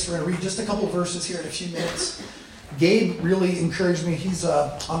We're going to read just a couple verses here in a few minutes. Gabe really encouraged me. He's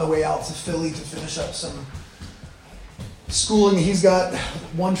on the way out to Philly to finish up some schooling. He's got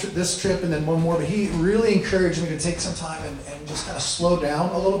one trip, this trip, and then one more. But he really encouraged me to take some time and just kind of slow down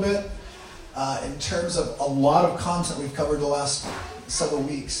a little bit in terms of a lot of content we've covered the last several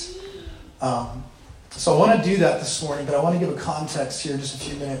weeks. So I want to do that this morning, but I want to give a context here, just a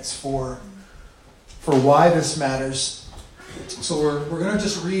few minutes for why this matters. So we're going to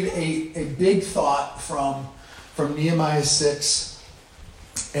just read a big thought from Nehemiah 6,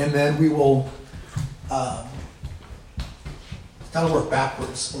 and then we will kind of work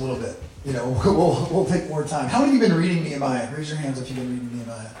backwards a little bit. You know, we'll take more time. How many of you have been reading Nehemiah? Raise your hands if you've been reading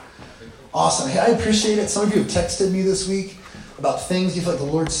Nehemiah. Awesome. Hey, I appreciate it. Some of you have texted me this week about things you feel like the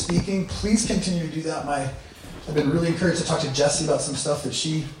Lord's speaking. Please continue to do that. I've been really encouraged to talk to Jessie about some stuff that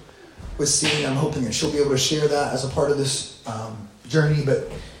she was seeing. I'm hoping that she'll be able to share that as a part of this journey.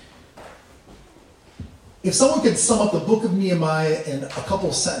 But if someone could sum up the book of Nehemiah in a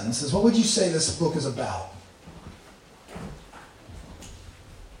couple sentences, what would you say this book is about?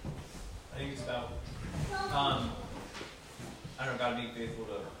 I think it's about, I don't know, God being faithful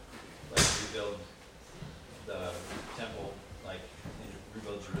to rebuild the temple, and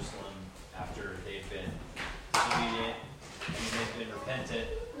rebuild Jerusalem after they've been obedient and they've been repentant.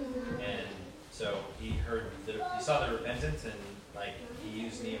 And so he saw the repentance, and he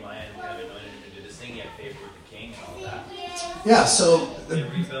used Nehemiah and kind of anointed him to do this thing. He had favor with the king and all that. Yeah, so they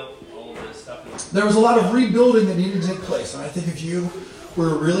rebuilt all of this stuff. There was a lot of rebuilding that needed to take place. And I think if you were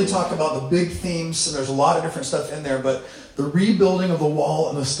to really talk about the big themes, and there's a lot of different stuff in there, but the rebuilding of the wall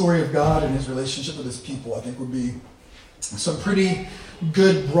and the story of God and his relationship with his people, I think would be some pretty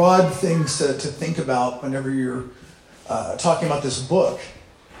good broad things to think about whenever you're talking about this book.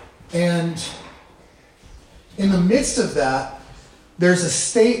 And in the midst of that, there's a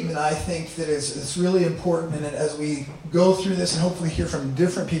statement I think that is really important, and as we go through this and hopefully hear from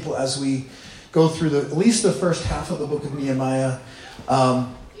different people as we go through at least the first half of the book of Nehemiah, I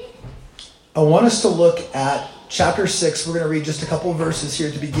want us to look at chapter 6. We're going to read just a couple of verses here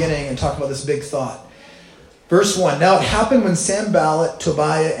at the beginning and talk about this big thought. Verse 1, Now it happened when Sanballat,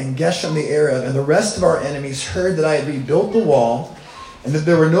 Tobiah, and Geshem the Arab, and the rest of our enemies heard that I had rebuilt the wall, and that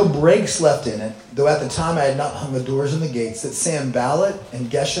there were no breaks left in it, though at the time I had not hung the doors and the gates, that Sanballat and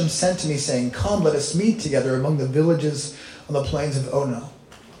Geshem sent to me, saying, Come, let us meet together among the villages on the plains of Ono.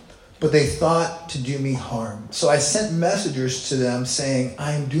 But they thought to do me harm. So I sent messengers to them, saying,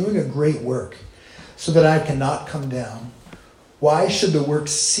 I am doing a great work, so that I cannot come down. Why should the work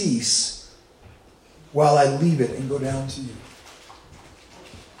cease while I leave it and go down to you?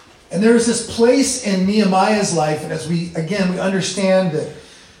 And there is this place in Nehemiah's life, and as we understand that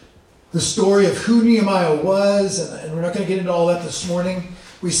the story of who Nehemiah was, and we're not going to get into all that this morning.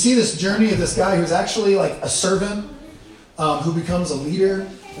 We see this journey of this guy who's actually a servant who becomes a leader.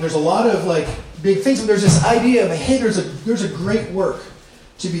 And there's a lot of big things, but there's this idea of, hey, there's a great work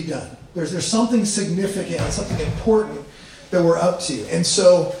to be done. There's something significant, something important that we're up to. And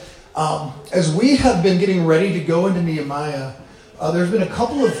so as we have been getting ready to go into Nehemiah, there's been a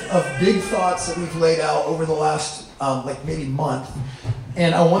couple of big thoughts that we've laid out over the last maybe month.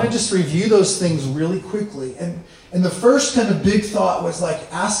 And I want to just review those things really quickly. And the first kind of big thought was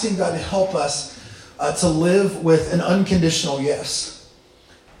asking God to help us to live with an unconditional yes.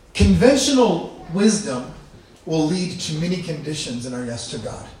 Conventional wisdom will lead to many conditions in our yes to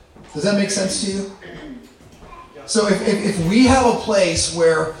God. Does that make sense to you? So if we have a place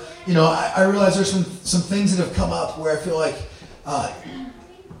where, I realize there's some things that have come up where I feel like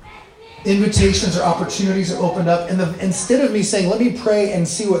invitations or opportunities are opened up, and instead of me saying, let me pray and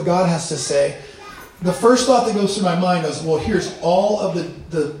see what God has to say, the first thought that goes through my mind is, well, here's all of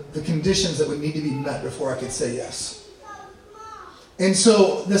the conditions that would need to be met before I could say yes. And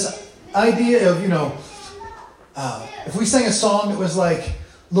so this idea of, if we sang a song that was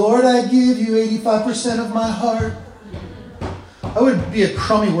Lord, I give you 85% of my heart, that would be a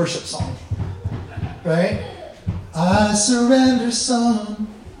crummy worship song, right? I surrender some.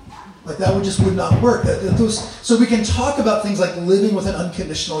 That would not work. So we can talk about things like living with an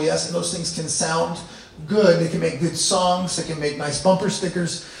unconditional yes, and those things can sound good. They can make good songs. They can make nice bumper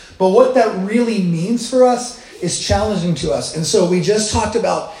stickers. But what that really means for us is challenging to us. And so we just talked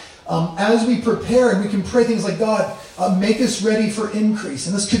about as we prepare, and we can pray things like, God, make us ready for increase.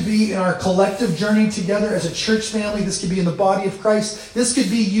 And this could be in our collective journey together as a church family. This could be in the body of Christ. This could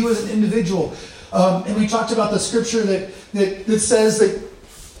be you as an individual. And we talked about the scripture that says that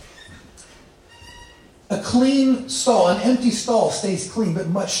a clean stall, an empty stall stays clean, but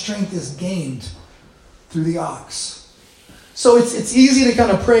much strength is gained through the ox. So it's easy to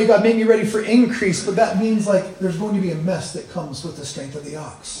kind of pray, God, make me ready for increase, but that means like there's going to be a mess that comes with the strength of the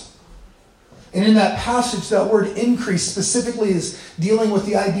ox. And in that passage, that word increase specifically is dealing with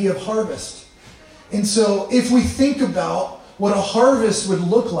the idea of harvest. And so if we think about what a harvest would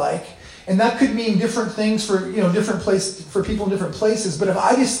look like, and that could mean different things for different place for people in different places, but if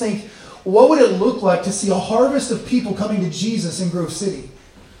I just think, what would it look like to see a harvest of people coming to Jesus in Grove City?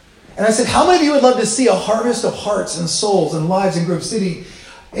 And I said, how many of you would love to see a harvest of hearts and souls and lives in Grove City?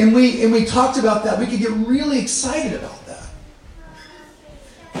 And we talked about that. We could get really excited about that.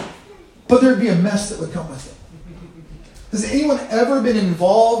 But there'd be a mess that would come with it. Has anyone ever been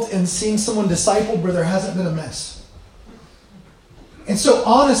involved in seeing someone discipled where there hasn't been a mess? And so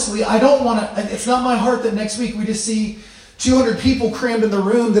honestly, I don't want to, it's not my heart that next week we just see 200 people crammed in the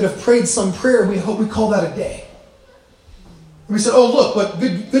room that have prayed some prayer and we hope we call that a day. And we said, oh look, what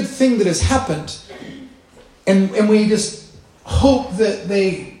good thing that has happened. And we just hope that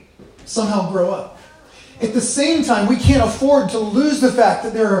they somehow grow up. At the same time, we can't afford to lose the fact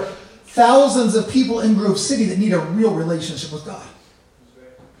that there are thousands of people in Grove City that need a real relationship with God.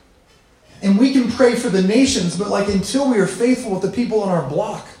 And we can pray for the nations, but like until we are faithful with the people on our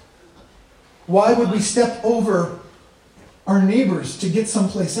block, why would we step over our neighbors to get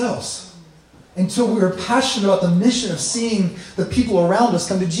someplace else? Until we are passionate about the mission of seeing the people around us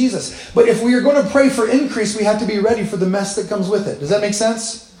come to Jesus. But if we are going to pray for increase, we have to be ready for the mess that comes with it. Does that make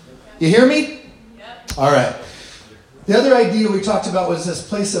sense? You hear me? Yep. All right. The other idea we talked about was this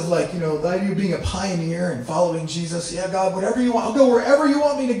place of like, the idea of being a pioneer and following Jesus. Yeah, God, whatever you want, I'll go wherever you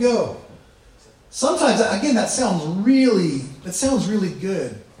want me to go. Sometimes, again, that sounds really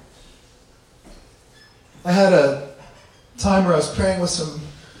good. I had a time where I was praying with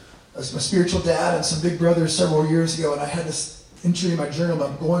my spiritual dad and some big brothers several years ago, and I had this entry in my journal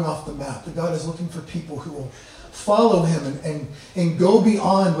about going off the map. That God is looking for people who will follow him and go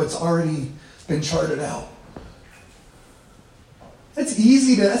beyond what's already been charted out. That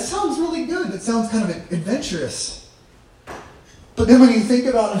sounds really good. That sounds kind of adventurous. But then when you think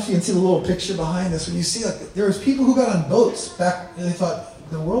about, if you can see the little picture behind this, when you see like there was people who got on boats back and they thought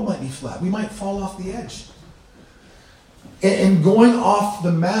the world might be flat. We might fall off the edge. And going off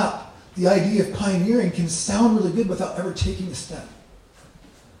the map, the idea of pioneering can sound really good without ever taking a step.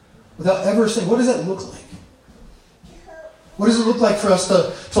 Without ever saying, what does that look like? What does it look like for us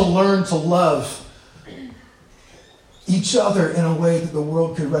to learn to love each other in a way that the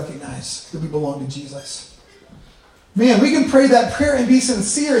world could recognize that we belong to Jesus? Man, we can pray that prayer and be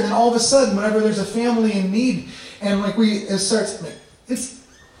sincere, and then all of a sudden, whenever there's a family in need, and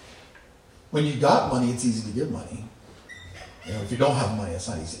when you got money, it's easy to give money. If you don't have money, it's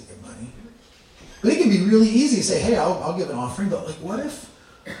not easy to give money. But it can be really easy to say, hey, I'll give an offering, but like, what if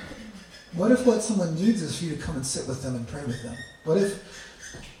what someone needs is for you to come and sit with them and pray with them? What if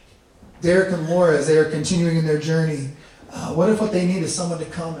Derek and Laura, as they are continuing in their journey, what if what they need is someone to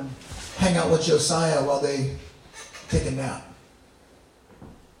come and hang out with Josiah while they take a nap?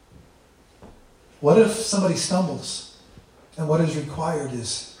 What if somebody stumbles and what is required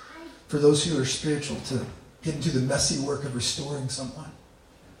is for those who are spiritual to get into the messy work of restoring someone?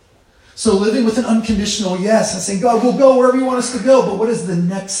 So living with an unconditional yes and saying, God, we'll go wherever you want us to go, but what does the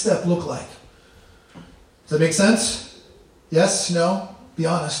next step look like? Does that make sense? Yes? No? Be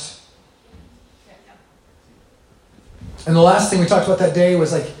honest. And the last thing we talked about that day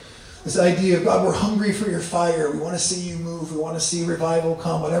was like this idea of, God, we're hungry for your fire. We want to see you move. We want to see revival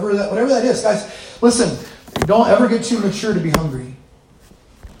come. Whatever that is. Guys, listen, don't ever get too mature to be hungry.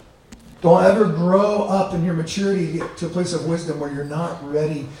 Don't ever grow up in your maturity to get to a place of wisdom where you're not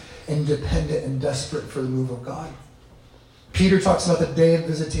ready and dependent and desperate for the move of God. Peter talks about the day of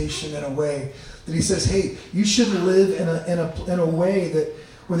visitation in a way that he says, hey, you should live in a way that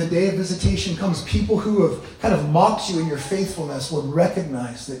when the day of visitation comes, people who have kind of mocked you in your faithfulness would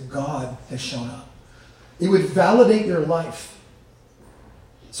recognize that God has shown up. It would validate your life.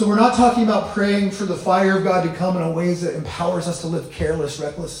 So we're not talking about praying for the fire of God to come in a ways that empowers us to live careless,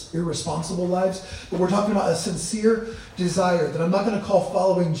 reckless, irresponsible lives. But we're talking about a sincere desire that I'm not going to call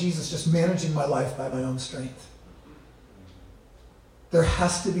following Jesus just managing my life by my own strength. There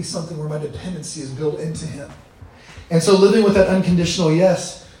has to be something where my dependency is built into him. And so living with that unconditional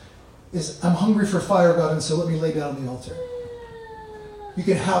yes is, I'm hungry for fire, God, and so let me lay down on the altar. You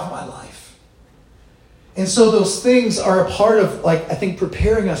can have my life. And so those things are a part of, I think,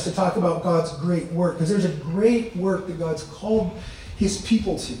 preparing us to talk about God's great work. Because there's a great work that God's called his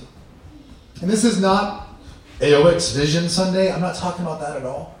people to. And this is not AOX Vision Sunday. I'm not talking about that at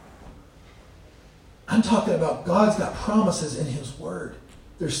all. I'm talking about God's got promises in his word.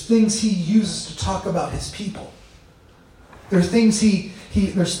 There's things he uses to talk about his people. There's things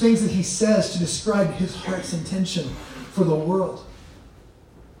there's things that he says to describe his heart's intention for the world.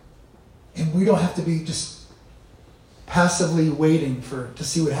 And we don't have to be just passively waiting to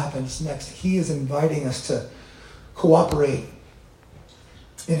see what happens next. He is inviting us to cooperate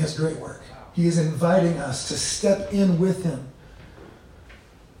in his great work. He is inviting us to step in with him.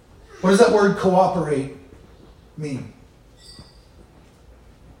 What does that word cooperate mean?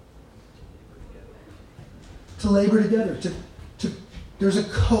 To labor together. There's a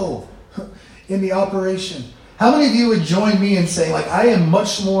co in the operation. How many of you would join me in saying, like, I am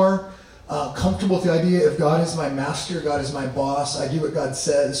much more comfortable with the idea if God is my master, God is my boss, I do what God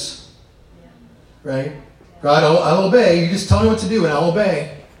says. Right? God, I'll obey. You just tell me what to do and I'll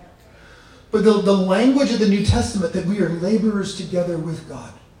obey. But the language of the New Testament that we are laborers together with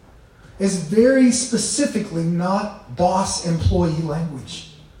God is very specifically not boss-employee language.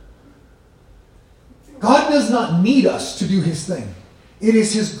 God does not need us to do his thing. It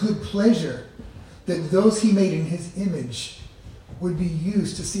is his good pleasure that those he made in his image would be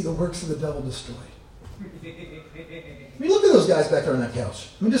used to see the works of the devil destroyed. I mean, look at those guys back there on that couch.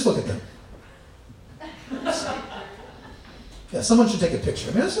 I mean, just look at them. Yeah, someone should take a picture.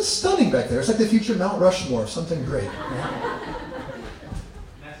 I mean, it's just stunning back there. It's like the future Mount Rushmore of something great.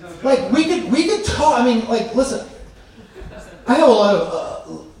 Right? Like, we could talk. I mean, like, listen, I have a lot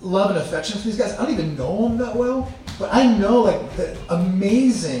of love and affection for these guys. I don't even know them that well, but I know, like, the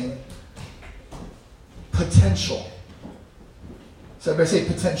amazing potential. So everybody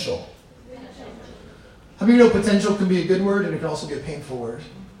say potential. How many of you know potential can be a good word and it can also be a painful word?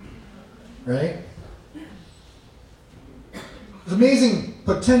 Right? There's amazing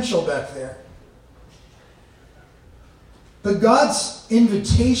potential back there. But God's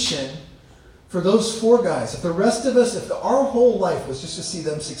invitation for those four guys, if the rest of us, if our whole life was just to see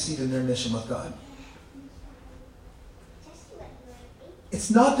them succeed in their mission with God,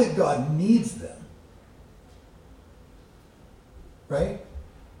 it's not that God needs them. Right?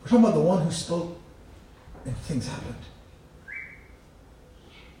 We're talking about the one who spoke and things happened.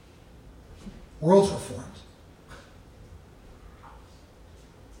 Worlds were formed.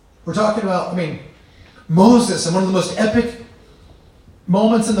 We're talking about, Moses, and one of the most epic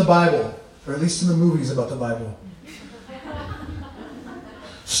moments in the Bible, or at least in the movies about the Bible.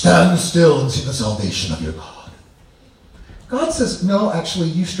 Stand still and see the salvation of your God. God says, no, actually,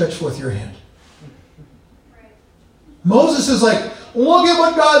 you stretch forth your hand. Moses is like, look at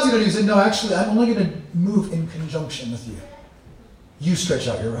what God's going to do. He said, no, actually, I'm only going to move in conjunction with you. You stretch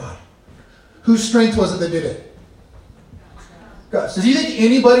out your rod. Whose strength was it that did it? God. So do you think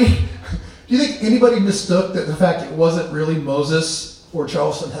anybody mistook that the fact it wasn't really Moses or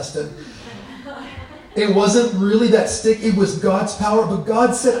Charleston Heston? It wasn't really that stick. It was God's power. But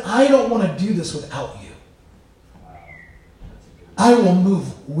God said, I don't want to do this without you. I will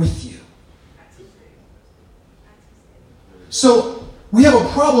move with you. So we have a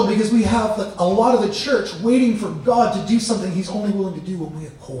problem because we have a lot of the church waiting for God to do something he's only willing to do when we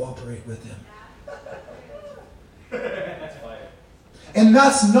cooperate with him. And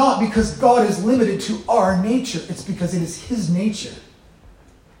that's not because God is limited to our nature. It's because it is his nature.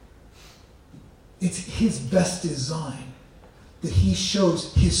 It's his best design that he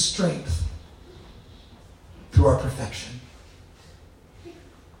shows his strength through our perfection.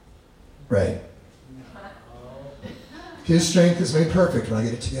 Right? His strength is made perfect when I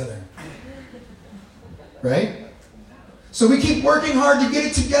get it together. Right? So we keep working hard to get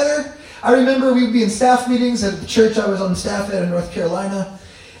it together. I remember we would be in staff meetings at the church I was on staff at in North Carolina,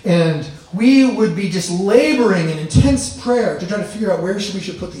 and we would be just laboring in intense prayer to try to figure out where we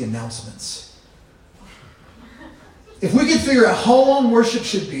should put the announcements. If we could figure out how long worship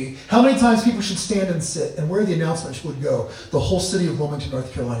should be, how many times people should stand and sit, and where the announcements would go, the whole city of Wilmington,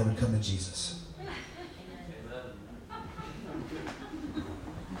 North Carolina would come to Jesus.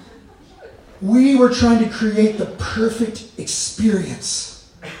 We were trying to create the perfect experience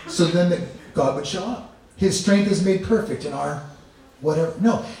so then that God would show up. His strength is made perfect in our whatever.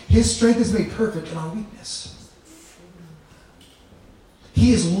 No, his strength is made perfect in our weakness.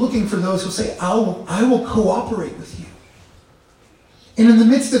 He is looking for those who say, I will cooperate with you. And in the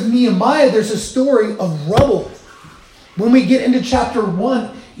midst of Nehemiah, there's a story of rubble. When we get into chapter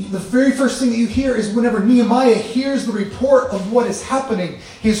 1, the very first thing that you hear is whenever Nehemiah hears the report of what is happening,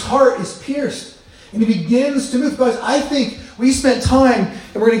 his heart is pierced. And he begins to move. Guys, I think we spent time,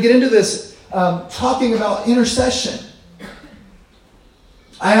 and we're going to get into this, talking about intercession.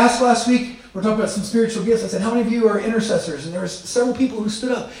 I asked last week, we're talking about some spiritual gifts. I said, how many of you are intercessors? And there were several people who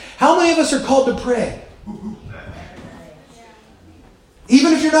stood up. How many of us are called to pray?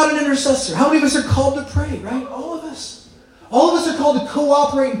 Even if you're not an intercessor, how many of us are called to pray, right? All of us. All of us are called to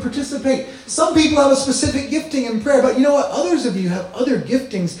cooperate and participate. Some people have a specific gifting in prayer, but you know what? Others of you have other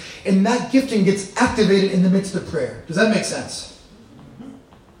giftings, and that gifting gets activated in the midst of prayer. Does that make sense?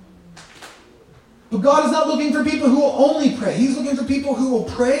 But God is not looking for people who will only pray. He's looking for people who will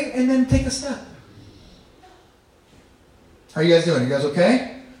pray and then take a step. How are you guys doing? You guys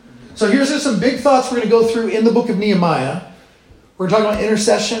okay? So here's just some big thoughts we're going to go through in the book of Nehemiah. We're talking about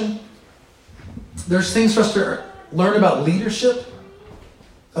intercession. There's things for us to learn about leadership,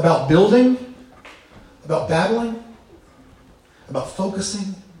 about building, about battling, about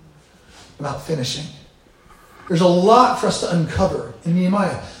focusing, about finishing. There's a lot for us to uncover in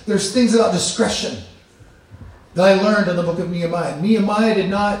Nehemiah. There's things about discretion that I learned in the book of Nehemiah. Nehemiah did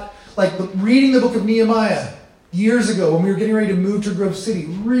not, reading the book of Nehemiah years ago when we were getting ready to move to Grove City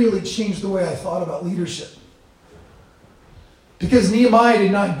really changed the way I thought about leadership. Because Nehemiah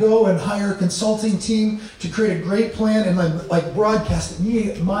did not go and hire a consulting team to create a great plan and then broadcast it.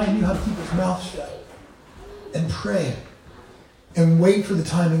 Nehemiah knew how to keep his mouth shut and pray and wait for the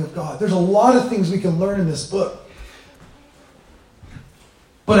timing of God. There's a lot of things we can learn in this book.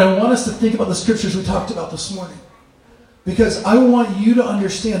 But I want us to think about the scriptures we talked about this morning. Because I want you to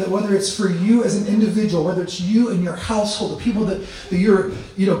understand that whether it's for you as an individual, whether it's you and your household, the people that you're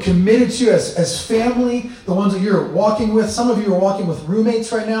committed to as family, the ones that you're walking with. Some of you are walking with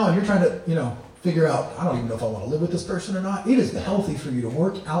roommates right now and you're trying to figure out, I don't even know if I want to live with this person or not. It is healthy for you to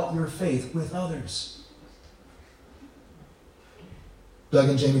work out your faith with others. Doug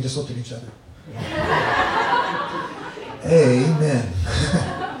and Jamie just looked at each other. Amen.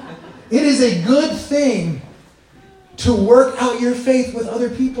 It is a good thing to work out your faith with other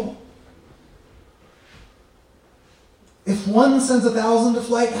people. If one sends 1,000 to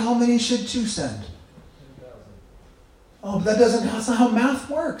flight, how many should two send? 2,000. Oh, but that's not how math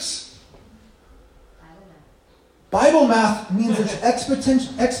works. Bible math means it's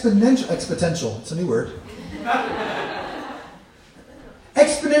exponential. It's a new word.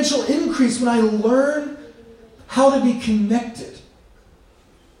 Exponential increase when I learn how to be connected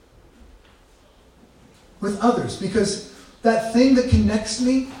with others, because that thing that connects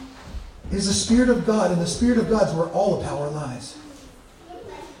me is the Spirit of God, and the Spirit of God is where all the power lies.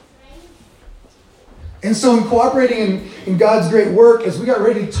 And so in cooperating in God's great work, as we got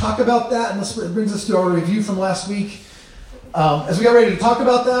ready to talk about that, and this brings us to our review from last week, as we got ready to talk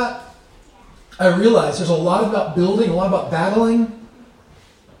about that, I realized there's a lot about building, a lot about battling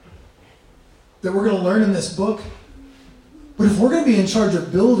that we're going to learn in this book. But if we're going to be in charge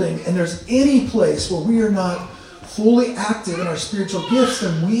of building, and there's any place where we are not fully active in our spiritual gifts,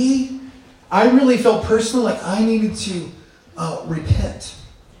 then I really felt personally like I needed to repent.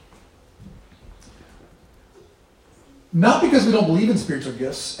 Not because we don't believe in spiritual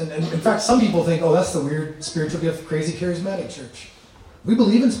gifts. And in fact, some people think, oh, that's the weird spiritual gift, crazy charismatic church. We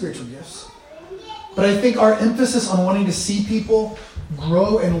believe in spiritual gifts. But I think our emphasis on wanting to see people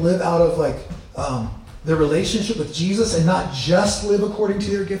grow and live out of their relationship with Jesus and not just live according to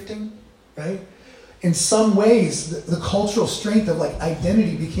their gifting, right? In some ways, the cultural strength of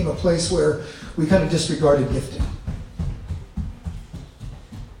identity became a place where we kind of disregarded gifting.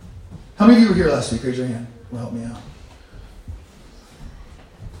 How many of you were here last week? Raise your hand. Will help me out.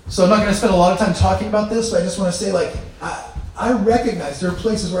 So I'm not going to spend a lot of time talking about this, but I just want to say, I recognize there are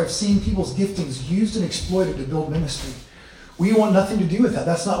places where I've seen people's giftings used and exploited to build ministry. We want nothing to do with that.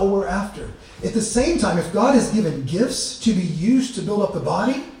 That's not what we're after. At the same time, if God has given gifts to be used to build up the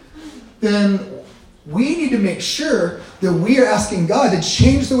body, then we need to make sure that we are asking God to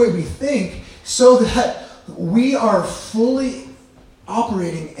change the way we think so that we are fully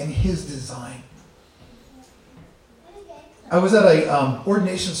operating in His design. I was at a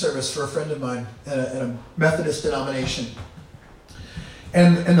ordination service for a friend of mine in a Methodist denomination.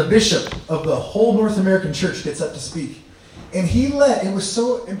 And the bishop of the whole North American church gets up to speak. And it was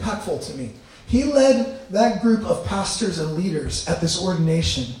so impactful to me. He led that group of pastors and leaders at this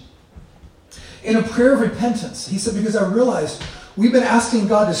ordination in a prayer of repentance. He said, because I realized we've been asking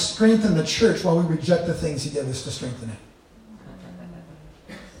God to strengthen the church while we reject the things He gave us to strengthen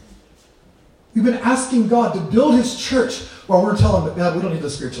it. We've been asking God to build His church while we're telling Him, God, we don't need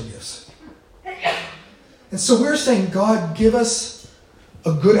those spiritual gifts. And so we're saying, God, give us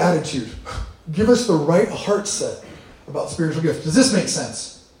a good attitude. Give us the right heart set about spiritual gifts. Does this make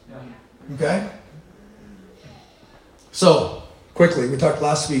sense? Yeah. Okay? So, quickly, we talked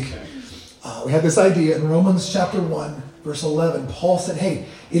last week. We had this idea in Romans chapter 1, verse 11. Paul said, hey,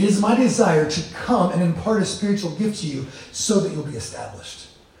 it is my desire to come and impart a spiritual gift to you so that you'll be established.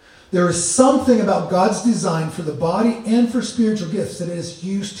 There is something about God's design for the body and for spiritual gifts that it is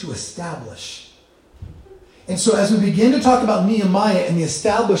used to establish. And so as we begin to talk about Nehemiah and the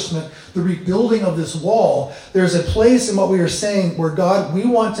establishment, the rebuilding of this wall, there's a place in what we are saying where, God, we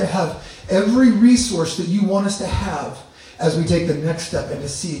want to have every resource that you want us to have as we take the next step into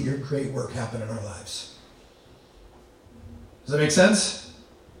seeing your great work happen in our lives. Does that make sense?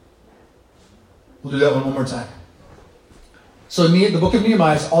 We'll do that one more time. So the book of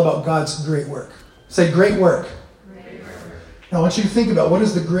Nehemiah is all about God's great work. Say, great work. Great work. Now I want you to think about, what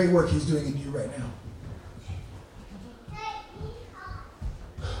is the great work he's doing in you right now?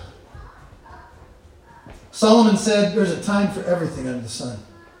 Solomon said there's a time for everything under the sun.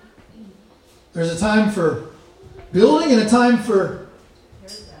 There's a time for building and a time for...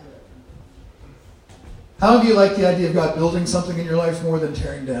 How of you like the idea of God building something in your life more than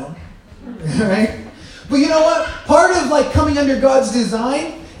tearing down? Right? But you know what? Part of coming under God's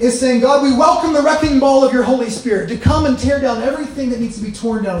design is saying, God, we welcome the wrecking ball of your Holy Spirit to come and tear down everything that needs to be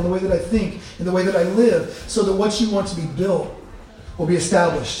torn down in the way that I think, in the way that I live, so that what you want to be built will be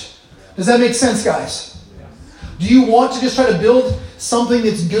established. Does that make sense, guys? Do you want to just try to build something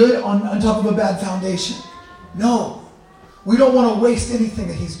that's good on top of a bad foundation? No. We don't want to waste anything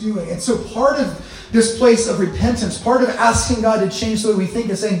that he's doing. And so part of this place of repentance, part of asking God to change the way we think,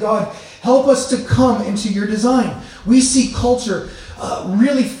 is saying, God, help us to come into your design. We see culture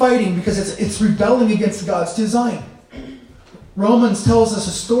really fighting because it's rebelling against God's design. Romans tells us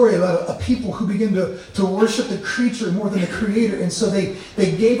a story about a people who begin to worship the creature more than the creator. And so they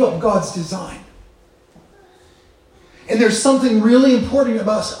gave up God's design. And there's something really important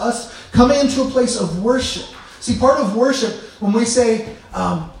about us coming into a place of worship. See, part of worship, when we say,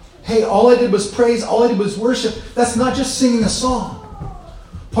 hey, all I did was praise, all I did was worship, that's not just singing a song.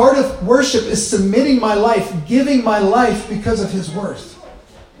 Part of worship is submitting my life, giving my life because of his worth.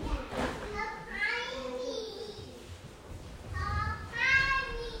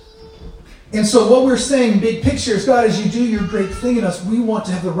 And so what we're saying, big picture, is, God, as you do your great thing in us, we want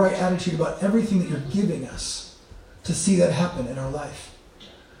to have the right attitude about everything that you're giving us to see that happen in our life.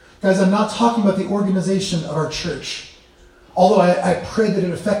 Guys, I'm not talking about the organization of our church, although I pray that it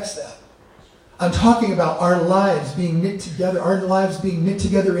affects that. I'm talking about our lives being knit together, our lives being knit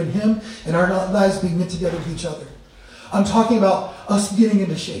together in him, and our lives being knit together with each other. I'm talking about us getting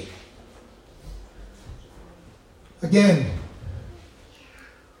into shape. Again,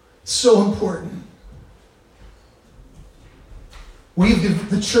 so important.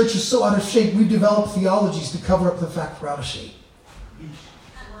 The church is so out of shape, we've developed theologies to cover up the fact we're out of shape.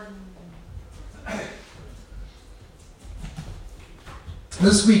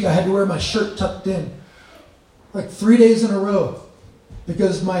 This week I had to wear my shirt tucked in 3 days in a row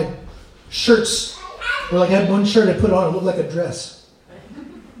because my shirts were I had one shirt I put on, it looked like a dress.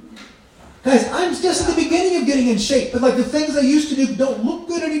 Guys, I'm just at the beginning of getting in shape, but the things I used to do don't look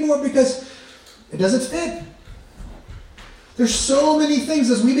good anymore because it doesn't fit. There's so many things.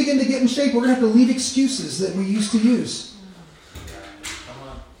 As we begin to get in shape, we're going to have to leave excuses that we used to use.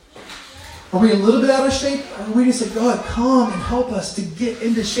 Are we a little bit out of shape? Or are we just say, God, come and help us to get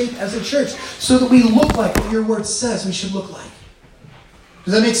into shape as a church so that we look like what your word says we should look like?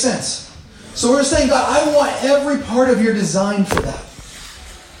 Does that make sense? So we're saying, God, I want every part of your design for that.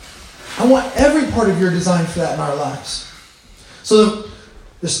 I want every part of your design for that in our lives. So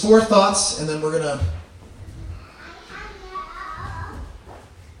there's 4 thoughts, and then we're going to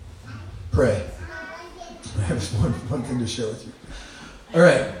pray. I have one thing to share with you. All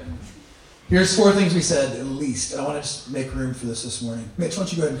right. Here's 4 things we said, at least. I want to just make room for this morning. Mitch, why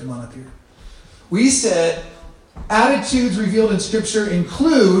don't you go ahead and come on up here. We said attitudes revealed in Scripture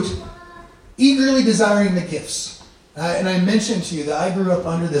include eagerly desiring the gifts. And I mentioned to you that I grew up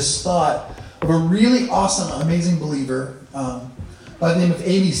under this thought of a really awesome, amazing believer by the name of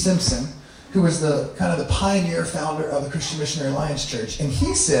A.B. Simpson, who was the pioneer founder of the Christian Missionary Alliance Church. And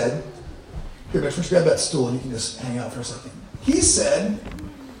he said, here, Mitch, let's grab that stool and you can just hang out for a second. He said,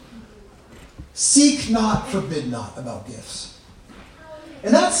 seek not, forbid not about gifts.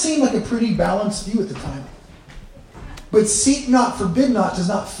 And that seemed like a pretty balanced view at the time. But seek not, forbid not does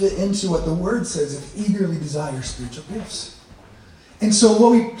not fit into what the word says if eagerly desire spiritual gifts. And so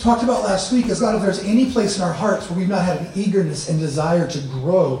what we talked about last week is, God, if there's any place in our hearts where we've not had an eagerness and desire to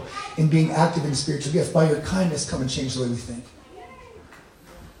grow in being active in spiritual gifts, by your kindness come and change the way we think.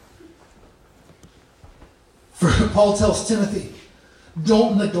 For Paul tells Timothy,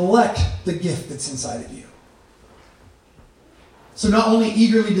 don't neglect the gift that's inside of you. So not only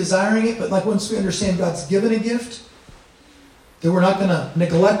eagerly desiring it, but once we understand God's given a gift, that we're not going to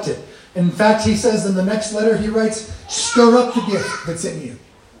neglect it. In fact, he says in the next letter he writes, stir up the gift that's in you.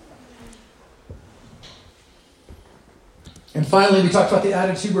 And finally, we talked about the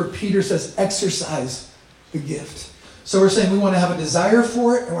attitude where Peter says, exercise the gift. So we're saying we want to have a desire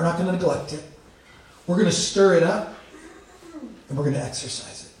for it, and we're not going to neglect it. We're going to stir it up, and we're going to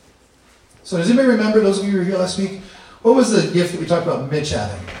exercise it. So does anybody remember, those of you who were here last week, what was the gift that we talked about Mitch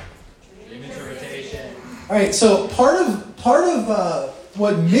having? Dream interpretation. All right, so part of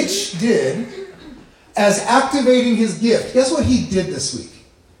what Mitch did as activating his gift, guess what he did this week?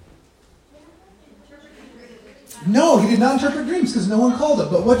 No, he did not interpret dreams because no one called him.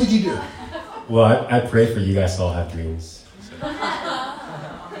 But what did you do? Well, I pray for you guys to all have dreams. So.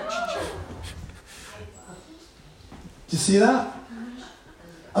 Do you see that?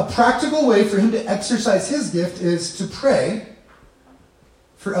 A practical way for him to exercise his gift is to pray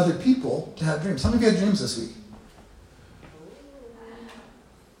for other people to have dreams. How many of you had dreams this week?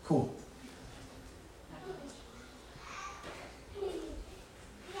 Cool.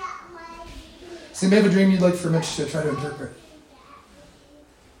 Does anybody have a dream you'd like for Mitch to try to interpret?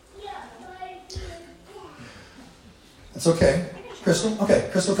 That's okay. Crystal? Okay,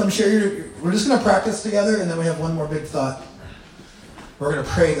 Crystal, come share your... We're just going to practice together, and then we have one more big thought. We're going to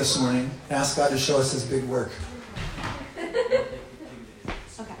pray this morning and ask God to show us his big work.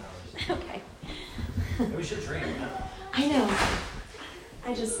 Okay. We should dream. I know.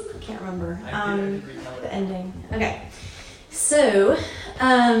 I just can't remember the ending. Okay. So,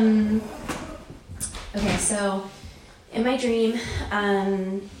 so in my dream,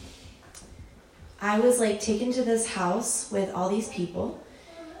 I was like taken to this house with all these people,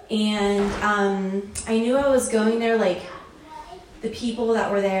 and I knew I was going there. Like the people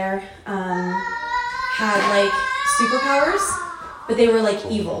that were there had like superpowers, but they were like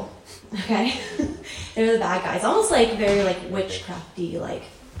evil. Okay, they were the bad guys, almost like very like witchcrafty. Like,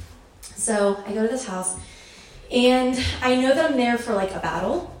 so I go to this house, and I know that I'm there for like a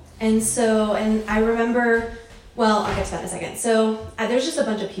battle, and I remember. Well, I'll get to that in a second. So there's just a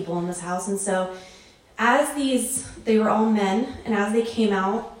bunch of people in this house, and so they were all men, and as they came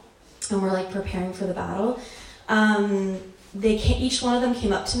out and were like preparing for the battle, each one of them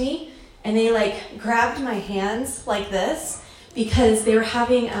came up to me, and they like grabbed my hands like this because they were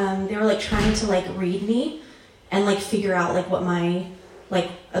like trying to like read me and like figure out like what my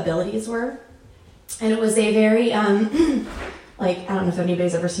like abilities were, and it was a very like I don't know if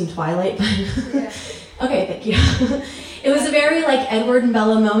anybody's ever seen Twilight, but yeah. Okay, thank you. It was a very like Edward and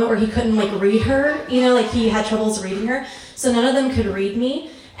Bella moment where he couldn't like read her, like he had troubles reading her. So none of them could read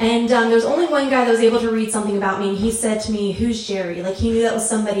me. And there was only one guy that was able to read something about me, and he said to me, "Who's Jerry?" Like he knew that was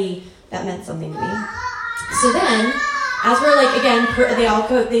somebody that meant something to me. So then, as we're like, again,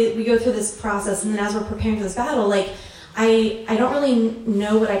 we go through this process, and then as we're preparing for this battle, like I don't really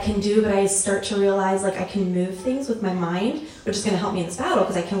know what I can do, but I start to realize like I can move things with my mind, which is going to help me in this battle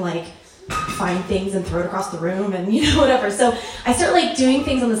because I can like find things and throw it across the room and whatever. So I start like doing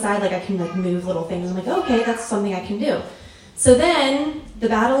things on the side, like I can like move little things. I'm like, okay, that's something I can do. So then the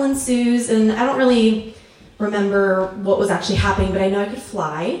battle ensues, and I don't really remember what was actually happening, but I know I could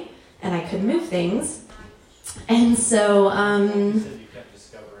fly and I could move things. And so you said you kept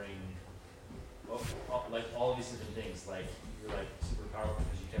discovering like all of these different things, like you were like super powerful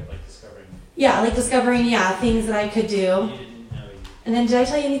because you kept like discovering things that I could do. You didn't know. And then did I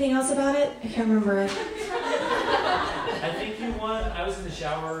tell you anything else about it? I can't remember it. I think you won. I was in the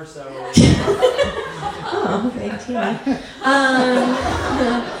shower, so. Oh, thank you.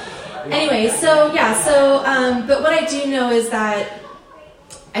 Anyway, but what I do know is that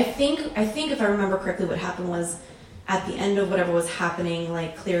I think if I remember correctly, what happened was at the end of whatever was happening,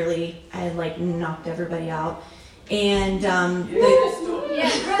 like clearly I had like knocked everybody out, and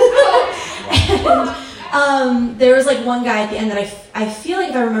there was like one guy at the end that I feel like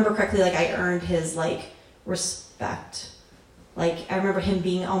if I remember correctly, like I earned his like respect. Like I remember him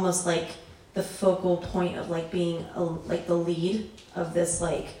being almost like the focal point of like being like the lead of this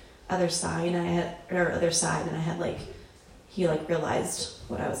like other side, and I had like he like realized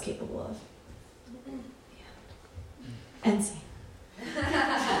what I was capable of. Yeah. End scene.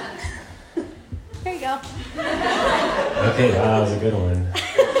 There you go. Okay, wow, that was a good one.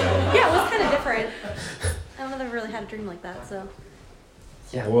 Yeah, it was kind of different. I don't know if I've really had a dream like that, so.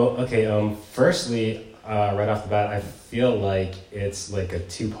 Yeah, well, okay, firstly, right off the bat, I feel like it's like a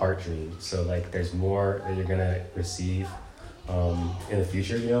two-part dream. So like there's more that you're going to receive in the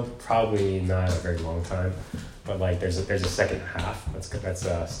future, probably not a very long time, but like there's a second half that's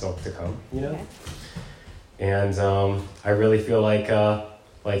still to come, Okay. And I really feel like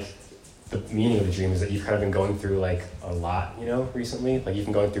the meaning of the dream is that you've kind of been going through like a lot, recently. Like you've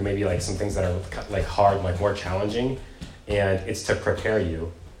been going through maybe like some things that are like hard, like more challenging, and it's to prepare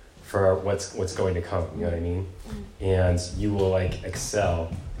you for what's going to come. You know what I mean? And you will like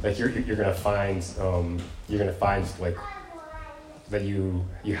excel like you're gonna find like that you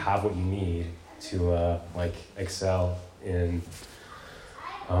have what you need to like excel in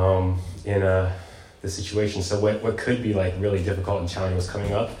the situation. So what could be like really difficult and challenging was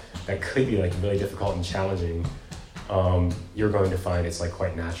coming up. That could be like really difficult and challenging. You're going to find it's like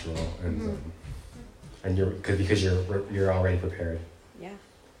quite natural, and because you're already prepared. Yeah.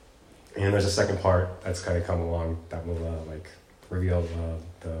 And there's a second part that's kind of come along that will like reveal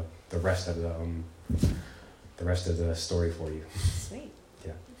the rest of the story for you. Sweet.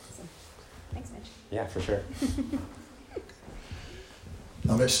 Yeah. Awesome. Thanks, Mitch. Yeah, for sure.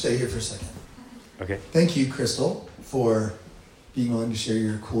 Now, Mitch, stay here for a second. Okay. Thank you, Crystal, for being willing to share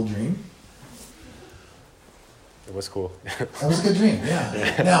your cool dream. It was cool. That was a good dream,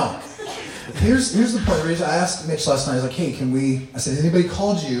 yeah. Now, here's the point. The reason I asked Mitch last night, I was like, hey, I said, has anybody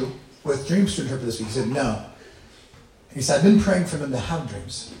called you with dreams to interpret this week? He said, no. And he said, I've been praying for them to have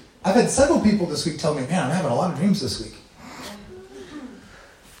dreams. I've had several people this week tell me, man, I'm having a lot of dreams this week.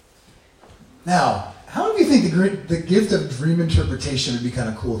 Now, how many of you think the gift of dream interpretation would be kind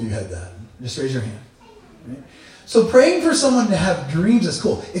of cool if you had that? Just raise your hand. Right? So praying for someone to have dreams is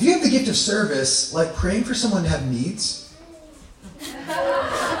cool. If you have the gift of service, like praying for someone to have needs.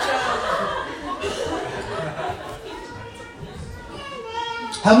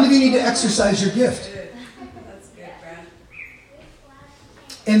 How many of you need to exercise your gift? That's good, Brad.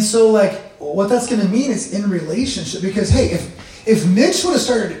 And so, like, what that's going to mean is in relationship. Because, hey, if Mitch would have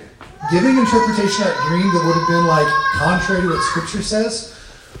started giving interpretation of that dream that would have been, like, contrary to what Scripture says,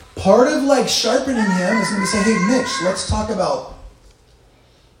 part of, like, sharpening him is going to be saying, hey, Mitch, let's talk about...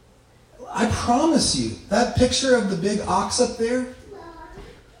 I promise you, that picture of the big ox up there,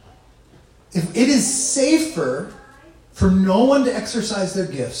 if it is safer for no one to exercise their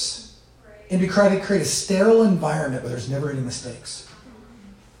gifts and to try to create a sterile environment where there's never any mistakes.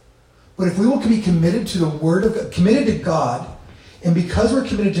 But if we will be committed to the Word of God, committed to God, and because we're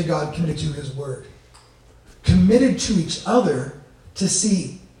committed to God, committed to His Word, committed to each other to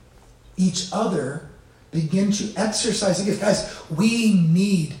see each other begin to exercise the gift. Guys, we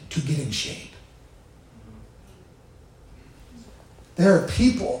need to get in shape. There are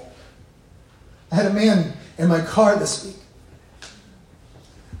people. I had a man in my car this week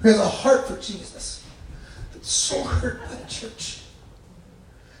who has a heart for Jesus, but so hurt by the church.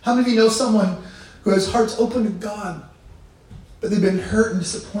 How many of you know someone who has hearts open to God, but they've been hurt and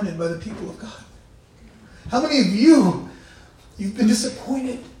disappointed by the people of God? How many of you've been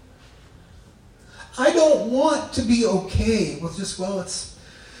disappointed? I don't want to be okay with just, it's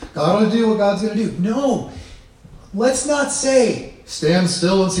God will do what God's going to do. No, let's not say, stand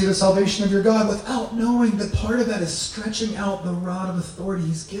still and see the salvation of your God, without knowing that part of that is stretching out the rod of authority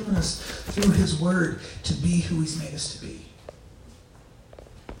He's given us through His Word to be who He's made us to be.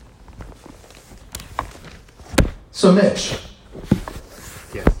 So, Mitch.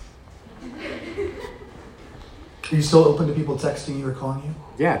 Yes. Are you still open to people texting you or calling you?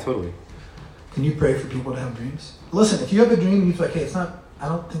 Yeah, totally. Can you pray for people to have dreams? Listen, if you have a dream and you feel like, hey, I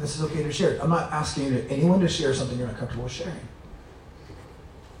don't think this is okay to share it. I'm not asking anyone to share something you're not comfortable with sharing.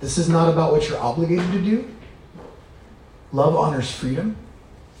 This is not about what you're obligated to do. Love honors freedom.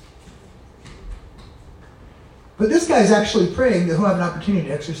 But this guy's actually praying that he'll have an opportunity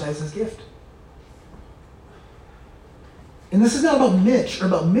to exercise his gift. And this is not about Mitch or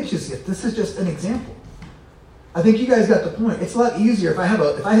about Mitch's gift. This is just an example. I think you guys got the point. It's a lot easier if I have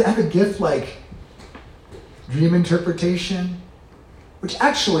a gift like dream interpretation, which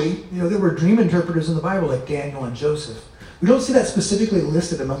actually, there were dream interpreters in the Bible like Daniel and Joseph. We don't see that specifically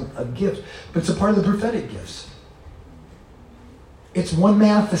listed among a gift, but it's a part of the prophetic gifts. It's one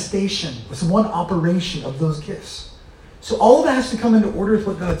manifestation. It's one operation of those gifts. So all of that has to come into order with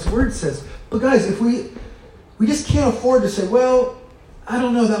what God's Word says. But guys, if we just can't afford to say, I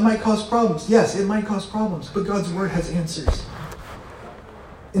don't know, that might cause problems. Yes, it might cause problems, but God's Word has answers.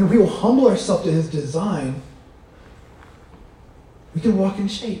 And if we will humble ourselves to His design, we can walk in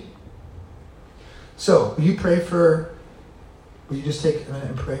shape. So, will you just take a minute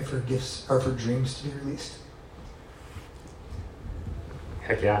and pray for gifts or for dreams to be released?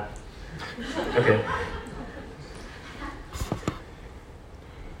 Heck yeah. Okay.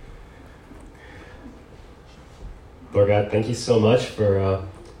 Lord God, thank you so much for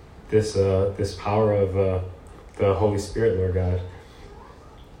this power of the Holy Spirit, Lord God.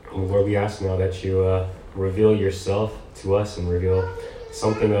 And Lord, we ask now that you reveal yourself to us and reveal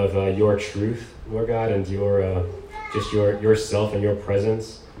something of your truth, Lord God, and yourself and your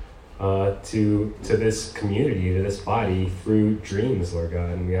presence to this community, to this body through dreams, Lord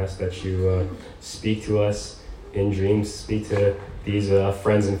God. And we ask that you speak to us in dreams, speak to these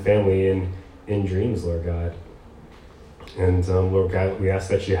friends and family in dreams, Lord God. And Lord God, we ask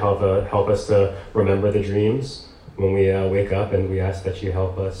that you help us to remember the dreams when we wake up, and we ask that you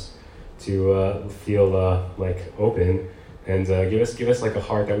help us to feel like open, and give us like a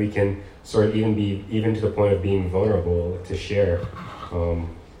heart that we can sort of even to the point of being vulnerable to share,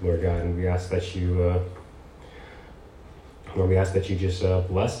 Lord God. And we ask that you Lord, we ask that you just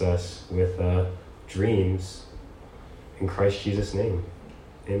bless us with dreams in Christ Jesus' name.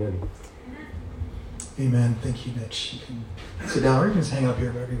 Amen. Amen. Thank you, Mitch. You can sit down or you can just hang up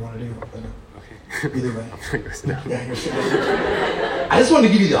here, whatever you want to do. But either way. Yeah, you're sitting there. I just wanted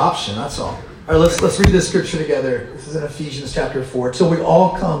to give you the option, that's all. All right, let's read this scripture together. This is in Ephesians chapter 4. Till we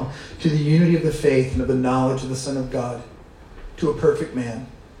all come to the unity of the faith and of the knowledge of the Son of God, to a perfect man,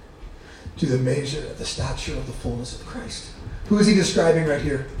 to the measure of the stature of the fullness of Christ. Who is he describing right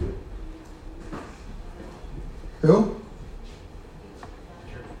here? Who?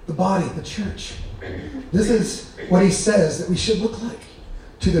 The body, the church. This is what he says that we should look like.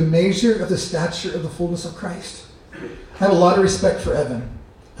 To the measure of the stature of the fullness of Christ. I have a lot of respect for Evan.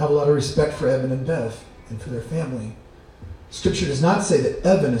 I have a lot of respect for Evan and Bev and for their family. Scripture does not say that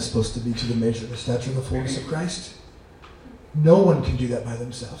Evan is supposed to be to the measure of the stature of the fullness of Christ. No one can do that by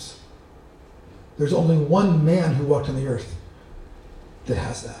themselves. There's only one man who walked on the earth that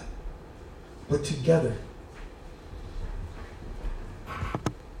has that. But together,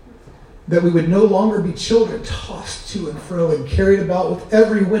 that we would no longer be children tossed to and fro and carried about with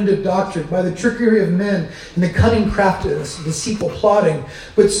every wind of doctrine by the trickery of men and the cunning craftiness and deceitful plotting,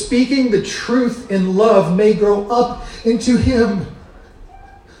 but speaking the truth in love may grow up into him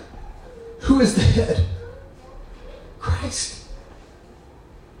who is the head, Christ.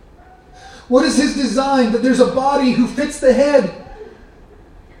 What is his design? That there's a body who fits the head.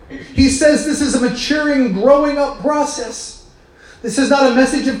 He says this is a maturing, growing up process. This is not a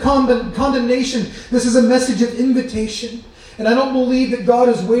message of condemnation. This is a message of invitation. And I don't believe that God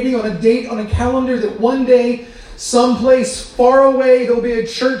is waiting on a date on a calendar that one day, someplace far away, there will be a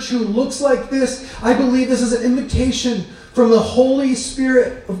church who looks like this. I believe this is an invitation from the Holy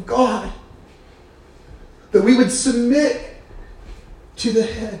Spirit of God. That we would submit to the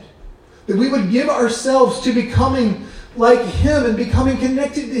head. That we would give ourselves to becoming like him and becoming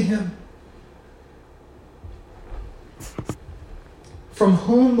connected to him. From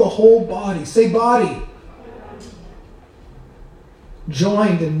whom the whole body, say body,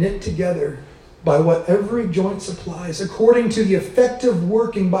 joined and knit together by what every joint supplies, according to the effective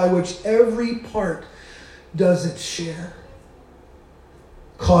working by which every part does its share,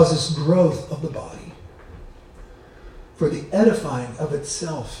 causes growth of the body for the edifying of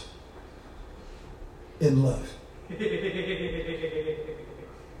itself in love.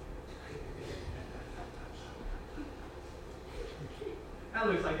 That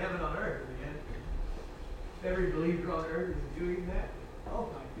looks like heaven on earth, man. Every believer on earth is doing that. Oh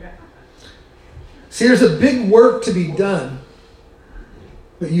my God. See, there's a big work to be done,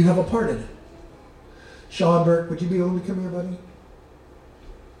 but you have a part in it. Sean Burke, would you be able to come here, buddy?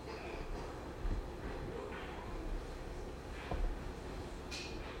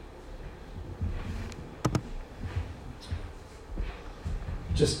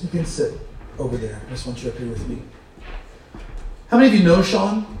 You can sit over there. I just want you up here with me. How many of you know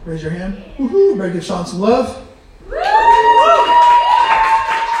Sean? Raise your hand. Woohoo! Better give Sean some love.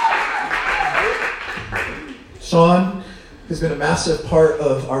 Sean has been a massive part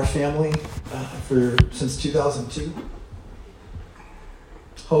of our family since 2002.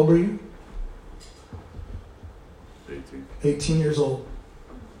 How old were you? 18 years old.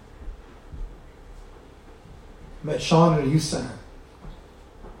 Met Sean at a youth center.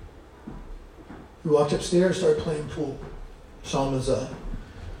 We walked upstairs, started playing pool. Sean was a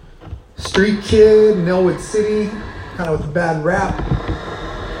street kid in Elwood City, kind of with a bad rap.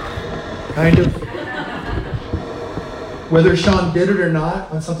 Kind of. Whether Sean did it or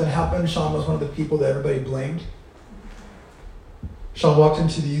not, when something happened, Sean was one of the people that everybody blamed. Sean walked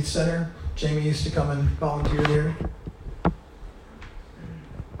into the youth center. Jamie used to come and volunteer there.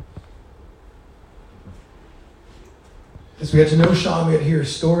 As we got to know Sean, we had to hear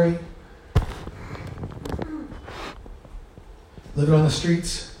his story. Living on the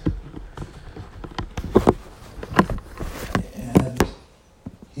streets. And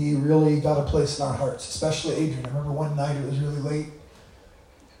he really got a place in our hearts, especially Adrian. I remember one night it was really late.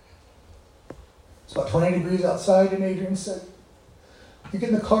 It's about 20 degrees outside, and Adrian said, "You get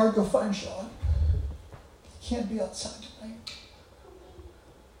in the car, go find Sean. He can't be outside tonight."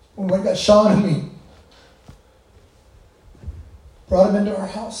 When we got Sean and we brought him into our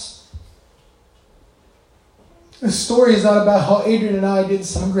house, This story is not about how Adrian and I did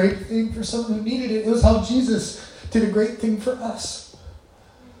some great thing for someone who needed it. It was how Jesus did a great thing for us.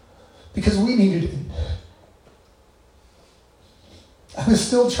 Because we needed it. I was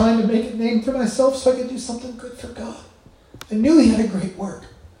still trying to make a name for myself so I could do something good for God. I knew he had a great work.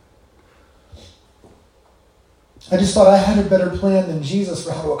 I just thought I had a better plan than Jesus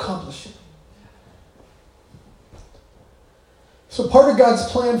for how to accomplish it. So part of God's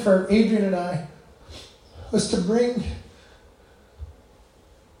plan for Adrian and I was to bring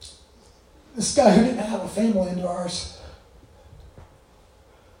this guy who didn't have a family into ours.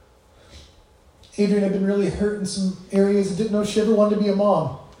 Adrian had been really hurt in some areas and didn't know she ever wanted to be a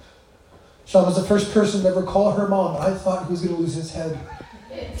mom. Sean was the first person to ever call her mom. I thought he was going to lose his head.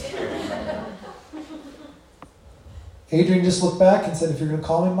 Adrian just looked back and said, if you're going to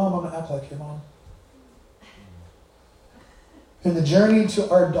call me mom, I'm going to act like your mom. In the journey to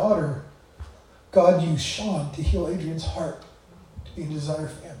our daughter, God used Sean to heal Adrian's heart to be a desired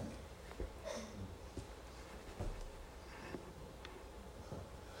family.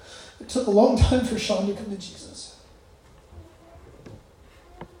 It took a long time for Sean to come to Jesus.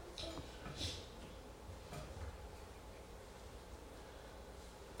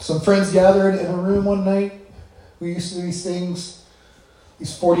 Some friends gathered in a room one night. We used to do these things,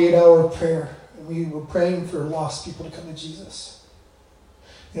 these 48-hour prayer. And we were praying for lost people to come to Jesus.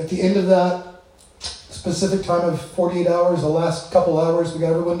 And at the end of that specific time of 48 hours, the last couple hours, we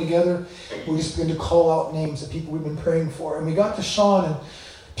got everyone together. We just began to call out names of people we've been praying for. And we got to Sean, and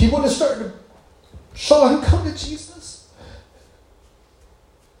people just started to, Sean, come to Jesus.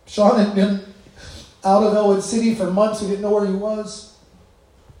 Sean had been out of Elwood City for months. We didn't know where he was.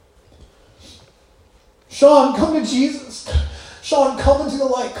 Sean, come to Jesus. Sean, come into the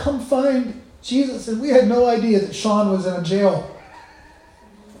light. Come find Jesus. And we had no idea that Sean was in a jail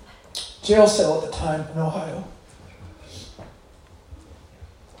cell at the time in Ohio.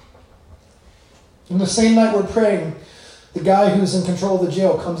 And the same night we're praying, the guy who's in control of the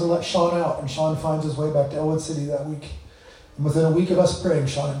jail comes and lets Sean out, and Sean finds his way back to Elwood City that week. And within a week of us praying,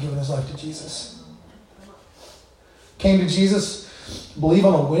 Sean had given his life to Jesus. Came to Jesus, I believe,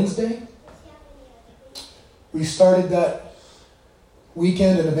 on a Wednesday. We started that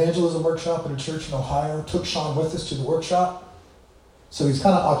weekend an evangelism workshop at a church in Ohio. Took Sean with us to the workshop. So he's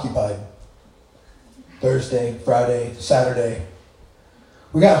kind of occupied. Thursday, Friday, Saturday.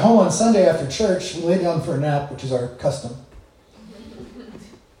 We got home on Sunday after church. We laid down for a nap, which is our custom.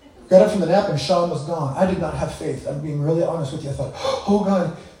 Got up from the nap and Sean was gone. I did not have faith. I'm being really honest with you. I thought, oh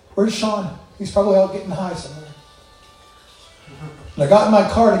God, where's Sean? He's probably out getting high somewhere. And I got in my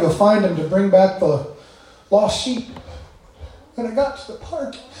car to go find him to bring back the lost sheep. And I got to the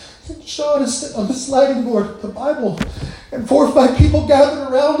park, and Sean is sitting on the sliding board with the Bible, and 4 or 5 people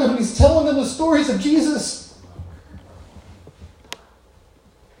gathered around him, and he's telling them the stories of Jesus.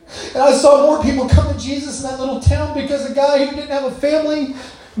 And I saw more people come to Jesus in that little town because a guy who didn't have a family,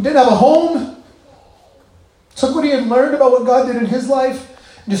 didn't have a home, took what he had learned about what God did in his life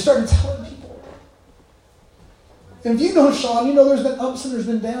and just started telling people. And if you know Sean, you know there's been ups and there's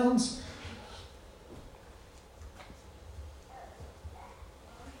been downs.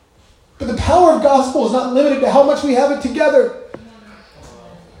 But the power of gospel is not limited to how much we have it together.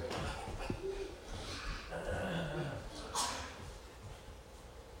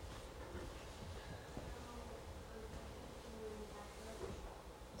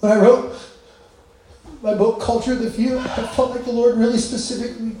 When I wrote my book, Culture of the Few, I felt like the Lord really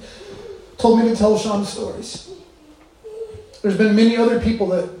specifically told me to tell Sean's stories. There's been many other people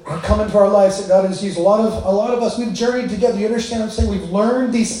that have come into our lives that God has used. A lot of us, we've journeyed together. You understand what I'm saying? We've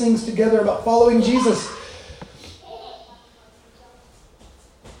learned these things together about following Jesus.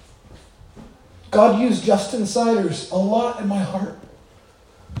 God used Justin Siders a lot in my heart.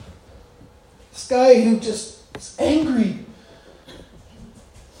 This guy who just is angry.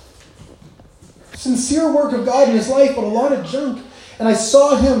 Sincere work of God in his life, but a lot of junk. And I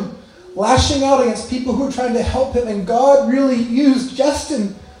saw him lashing out against people who were trying to help him. And God really used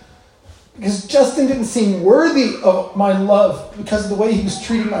Justin because Justin didn't seem worthy of my love because of the way he was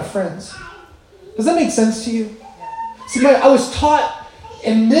treating my friends. Does that make sense to you? See, I was taught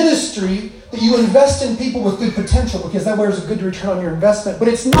in ministry that you invest in people with good potential because that wears a good return on your investment. But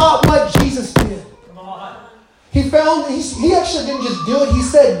it's not what Jesus did. Come on. He actually didn't just do it. He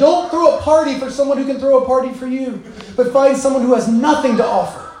said, don't throw a party for someone who can throw a party for you, but find someone who has nothing to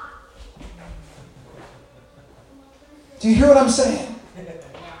offer. Do you hear what I'm saying?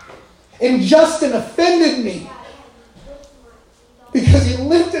 And Justin offended me because he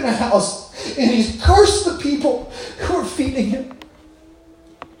lived in a house and he's cursed the people who are feeding him.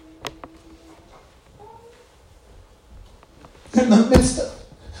 the midst of.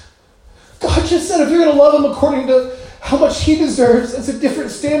 God just said if you're going to love him according to how much he deserves, it's a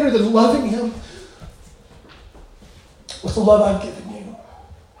different standard than loving him with the love I've given you.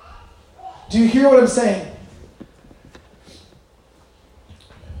 Do you hear what I'm saying?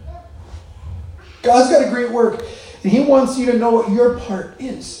 God's got a great work, and he wants you to know what your part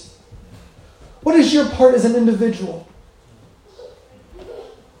is. What is your part as an individual?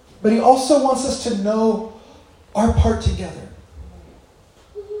 But he also wants us to know our part together.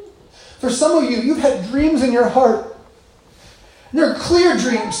 For some of you, you've had dreams in your heart. And they're clear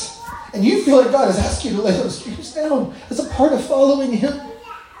dreams. And you feel like God has asked you to lay those dreams down as a part of following him.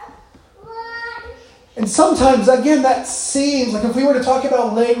 And sometimes, again, that seems like if we were to talk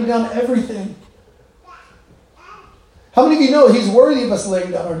about laying down everything. How many of you know he's worthy of us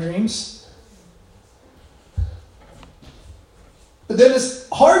laying down our dreams? But then it's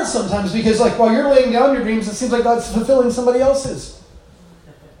hard sometimes because while you're laying down your dreams, it seems like God's fulfilling somebody else's.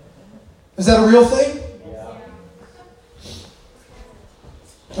 Is that a real thing? Yeah.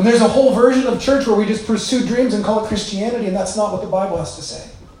 And there's a whole version of church where we just pursue dreams and call it Christianity, and that's not what the Bible has to say.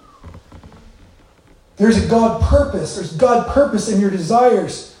 There's a God purpose. There's God purpose in your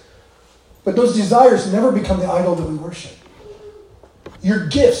desires. But those desires never become the idol that we worship. Your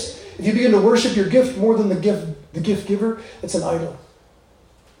gifts, if you begin to worship your gift more than the gift giver, it's an idol.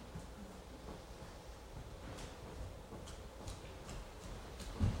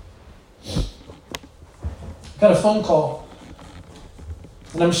 Got a phone call.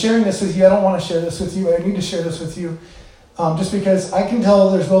 And I'm sharing this with you. I don't want to share this with you. I need to share this with you. Just because I can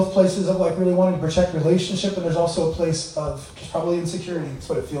tell there's both places of really wanting to protect relationship, and there's also a place of just probably insecurity. That's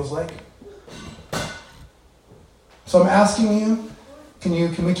what it feels like. So I'm asking you,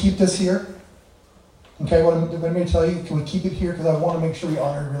 can we keep this here? Okay, what I'm going to tell you, can we keep it here? Because I want to make sure we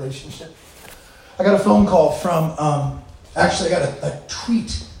honor the relationship. I got a phone call from, actually I got a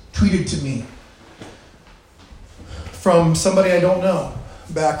tweeted to me from somebody I don't know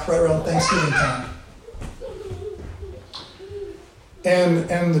back right around Thanksgiving time.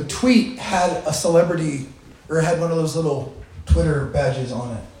 And the tweet had a celebrity, or had one of those little Twitter badges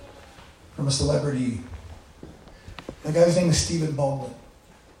on it from a celebrity. The guy's name is Stephen Baldwin.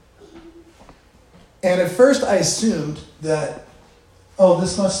 And at first I assumed that,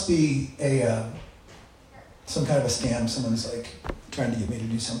 this must be some kind of a scam. Someone's trying to get me to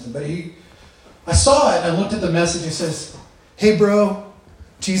do something. But I saw it and I looked at the message. It says, "Hey bro,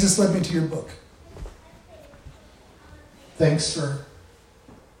 Jesus led me to your book. Thanks for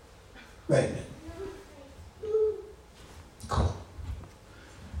writing it." Cool.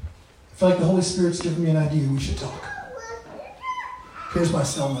 I feel like the Holy Spirit's giving me an idea we should talk. Here's my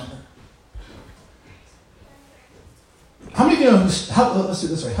cell number. How many of you know let's do it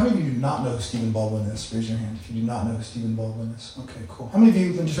this way. How many of you do not know who Stephen Baldwin is? Raise your hand if you do not know who Stephen Baldwin is. Okay, cool. How many of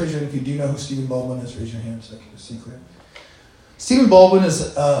you, then just raise your hand if you do know who Stephen Baldwin is? Raise your hand so I can see clear. Stephen Baldwin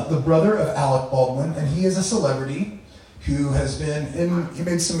is the brother of Alec Baldwin, and he is a celebrity who has been he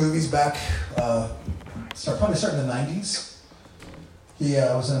made some movies back, probably starting in the 90s. He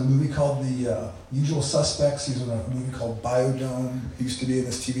was in a movie called The Usual Suspects. He was in a movie called Biodome. He used to be in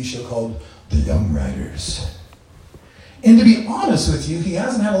this TV show called The Young Riders. And to be honest with you, he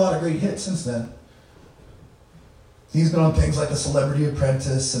hasn't had a lot of great hits since then. He's been on things like The Celebrity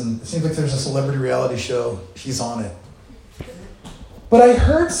Apprentice, and it seems like there's a celebrity reality show. He's on it. But I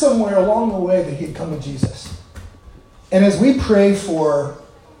heard somewhere along the way that he'd come to Jesus. And as we pray for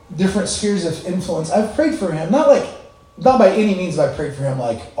different spheres of influence, I've prayed for him, not by any means have I prayed for him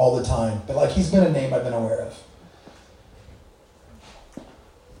all the time, but he's been a name I've been aware of.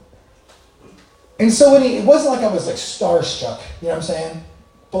 And so it wasn't like I was starstruck, you know what I'm saying?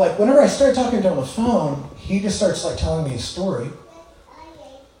 But whenever I started talking to him on the phone, he just starts telling me his story.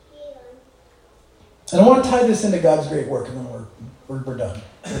 And I want to tie this into God's great work, and then we're done.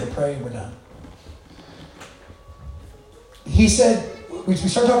 We're going to pray and we're done. He said, we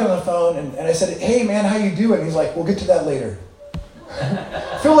started talking on the phone, and I said, "Hey man, how you doing?" He's like, "We'll get to that later."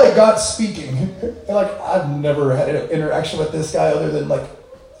 I feel like God's speaking. And I've never had an interaction with this guy other than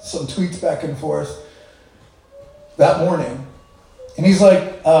some tweets back and forth that morning. And he's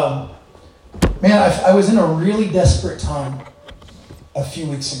like, "Man, I was in a really desperate time a few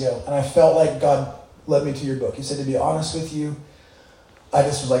weeks ago, and I felt like God led me to your book." He said, "To be honest with you, I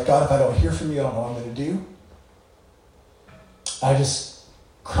just was like, God, if I don't hear from you, I don't know what I'm going to do." I just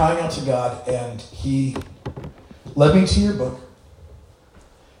crying out to God, and he led me to your book.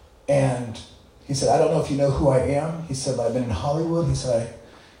 And he said, "I don't know if you know who I am." He said, "I've been in Hollywood." He said, "I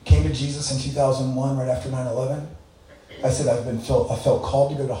came to Jesus in 2001, right after 9/11. I said, I felt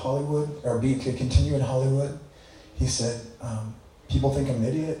called to go to Hollywood, or to continue in Hollywood." He said, People think I'm an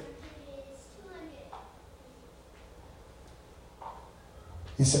idiot.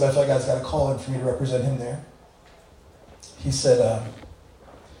 He said, I feel like God's got a calling for me to represent him there. He said,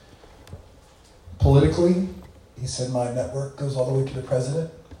 politically, he said, my network goes all the way to the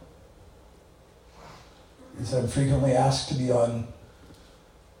president. He said, I'm frequently asked to be on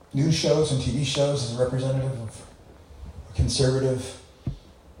news shows and TV shows as a representative of a conservative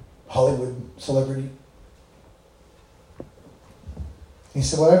Hollywood celebrity. He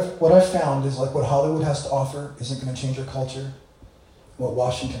said, what I've found is like what Hollywood has to offer isn't going to change our culture. What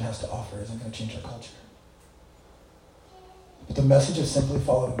Washington has to offer isn't going to change our culture. But the message of simply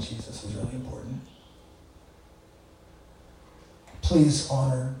following Jesus is really important. Please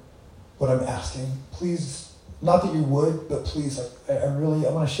honor what I'm asking. Please, not that you would, but please, I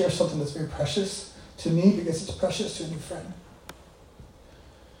want to share something that's very precious to me because it's precious to a new friend.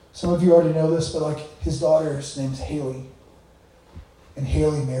 Some of you already know this, but like his daughter's name's Haley. And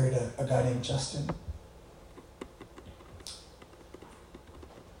Haley married a guy named Justin.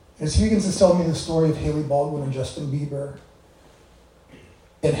 As he begins to tell me the story of Haley Baldwin and Justin Bieber,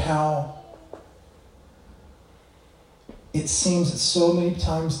 and how it seems that so many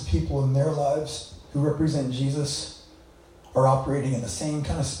times the people in their lives who represent Jesus are operating in the same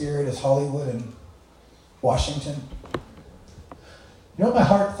kind of spirit as Hollywood and Washington. You know what my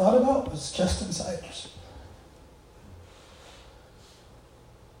heart thought about? Was Justin Siders.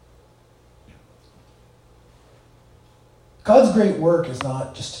 God's great work is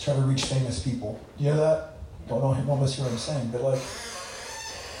not just to try to reach famous people. You know that? Don't know him, almost hear what I'm saying, but like,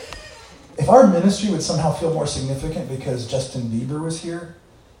 if our ministry would somehow feel more significant because Justin Bieber was here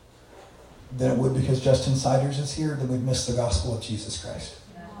than it would because Justin Siders is here, then we'd miss the gospel of Jesus Christ.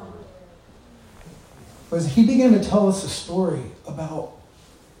 Because he began to tell us a story about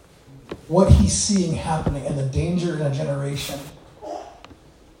what he's seeing happening and the danger in a generation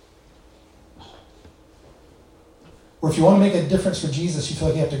where if you want to make a difference for Jesus, you feel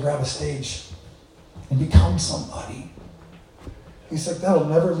like you have to grab a stage and become somebody. He's like, that'll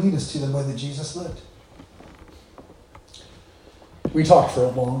never lead us to the way that Jesus lived. We talked for a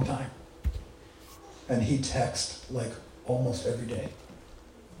long time. And he texted like almost every day.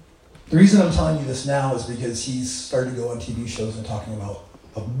 The reason I'm telling you this now is because he's started to go on TV shows and talking about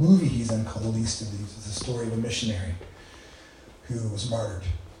a movie he's in called The Least of These. It's the story of a missionary who was martyred.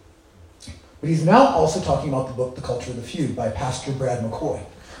 But he's now also talking about the book, The Culture of the Feud, by Pastor Brad Mckoy.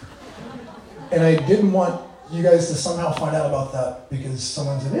 And I didn't want you guys to somehow find out about that because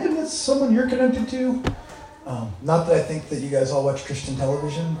someone said, hey, that's someone you're connected to. Not that I think that you guys all watch Christian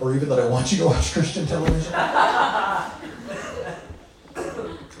television, or even that I want you to watch Christian television.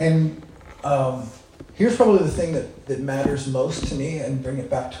 And here's probably the thing that matters most to me, and bring it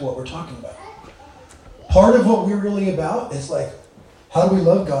back to what we're talking about. Part of what we're really about is like, how do we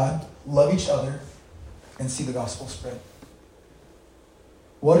love God, love each other, and see the gospel spread?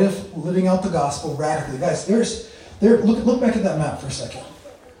 What if living out the gospel radically? Guys, look back at that map for a second.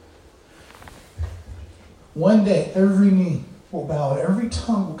 One day, every knee will bow and every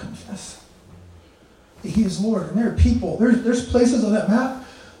tongue will confess that he is Lord. And there are people, there's places on that map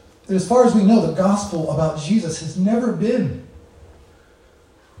that as far as we know, the gospel about Jesus has never been.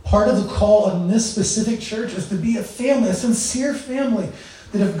 Part of the call in this specific church is to be a family, a sincere family.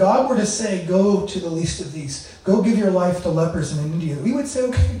 That if God were to say, go to the least of these, go give your life to lepers in India, we would say,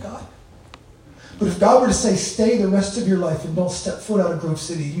 okay, God. But if God were to say, stay the rest of your life and don't step foot out of Grove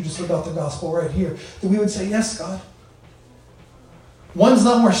City, you just live out the gospel right here, then we would say, yes, God. One's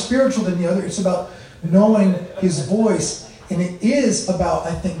not more spiritual than the other. It's about knowing his voice. And it is about,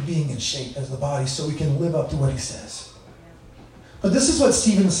 I think, being in shape as the body so we can live up to what he says. But this is what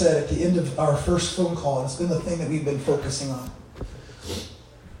Stephen said at the end of our first phone call, and it's been the thing that we've been focusing on.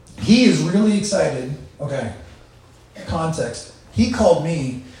 He is really excited. Okay, context. He called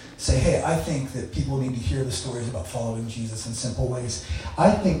me, say, hey, I think that people need to hear the stories about following Jesus in simple ways.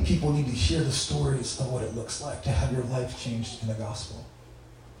 I think people need to hear the stories of what it looks like to have your life changed in the gospel.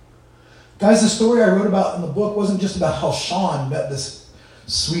 Guys, the story I wrote about in the book wasn't just about how Sean met this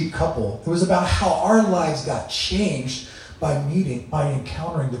sweet couple. It was about how our lives got changed by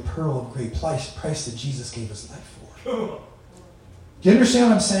encountering the pearl of great price that Jesus gave his life for. Do you understand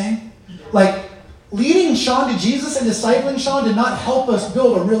what I'm saying? Like, leading Sean to Jesus and discipling Sean did not help us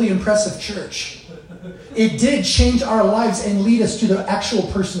build a really impressive church. It did change our lives and lead us to the actual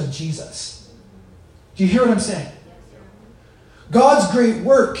person of Jesus. Do you hear what I'm saying? God's great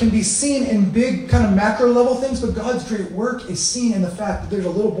work can be seen in big kind of macro level things, but God's great work is seen in the fact that there's a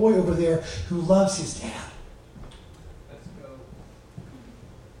little boy over there who loves his dad.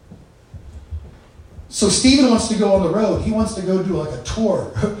 So Stephen wants to go on the road. He wants to go do like a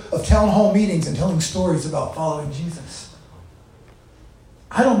tour of town hall meetings and telling stories about following Jesus.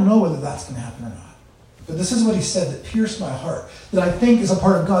 I don't know whether that's going to happen or not. But this is what he said that pierced my heart, that I think is a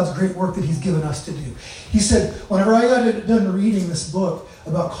part of God's great work that he's given us to do. He said, whenever I got done reading this book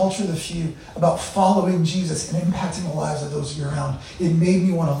about culture of the few, about following Jesus and impacting the lives of those around, it made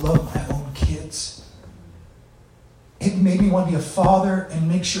me want to love my own kids. It made me want to be a father and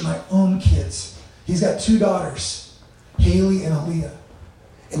make sure my own kids. He's got 2 daughters, Haley and Aaliyah.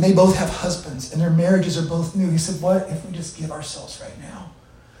 And they both have husbands, and their marriages are both new. He said, what if we just give ourselves right now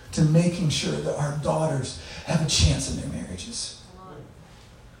to making sure that our daughters have a chance in their marriages?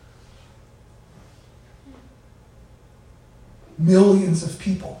 Millions of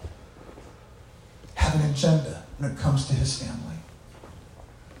people have an agenda when it comes to his family.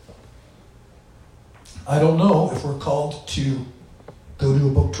 I don't know if we're called to go do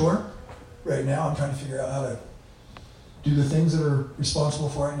a book tour right now. I'm trying to figure out how to do the things that we're responsible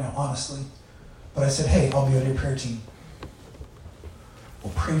for right now, honestly. But I said, hey, I'll be on your prayer team.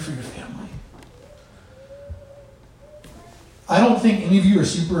 We'll pray for your family. I don't think any of you are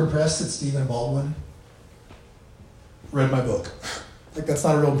super impressed that Stephen Baldwin read my book. Like, that's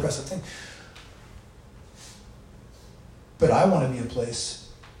not a real impressive thing. But I want to be a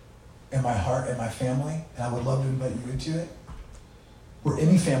place in my heart and my family, and I would love to invite you into it, where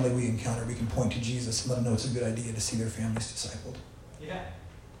any family we encounter, we can point to Jesus and let them know it's a good idea to see their families discipled. Yeah.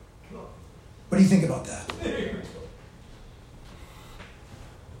 Cool. What do you think about that?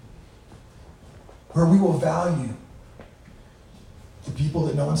 Where we will value the people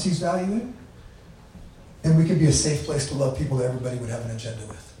that no one sees value in, and we can be a safe place to love people that everybody would have an agenda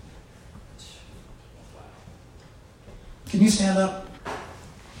with. Can you stand up?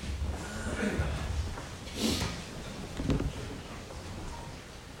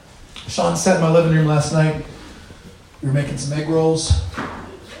 Sean sat in my living room last night. We were making some egg rolls.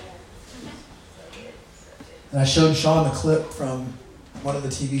 And I showed Sean the clip from one of the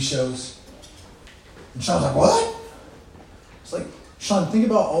TV shows. And Sean was like, what? It's like, Sean, think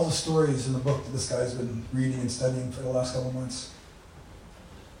about all the stories in the book that this guy's been reading and studying for the last couple of months.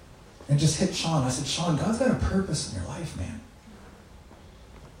 And just hit Sean. I said, Sean, God's got a purpose in your life, man.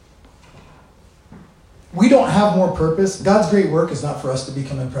 We don't have more purpose. God's great work is not for us to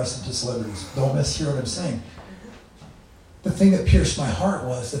become impressive to celebrities. Don't mishear what I'm saying. The thing that pierced my heart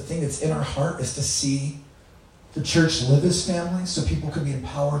was, the thing that's in our heart is to see the church live as family so people could be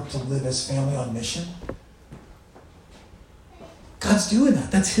empowered to live as family on mission. God's doing that.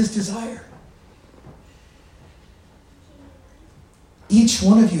 That's his desire. Each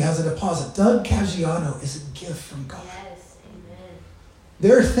one of you has a deposit. Doug Caggiano is a gift from God. Yes, amen.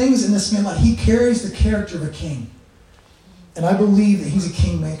 There are things in this man's life. He carries the character of a king. And I believe that he's a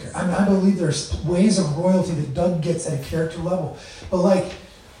kingmaker. I believe there's ways of royalty that Doug gets at a character level. But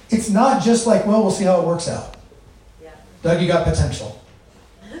it's not just like, well, we'll see how it works out. Yeah. Doug, you got potential.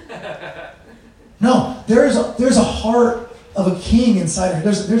 No, there's a heart of a king inside her.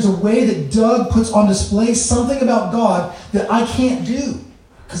 There's a way that Doug puts on display something about God that I can't do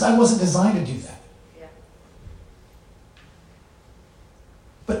because I wasn't designed to do that. Yeah.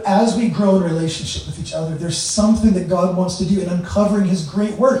 But as we grow in relationship with each other, there's something that God wants to do in uncovering his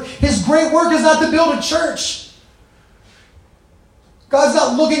great work. His great work is not to build a church. God's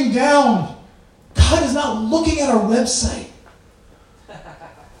not looking down. God is not looking at our website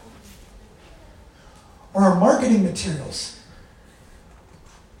or our marketing materials.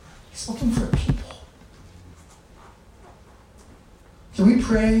 He's looking for people. Can we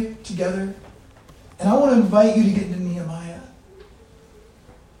pray together? And I want to invite you to get into Nehemiah.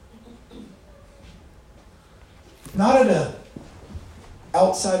 Not at an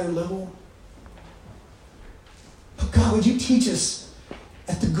outsider level. But God, would you teach us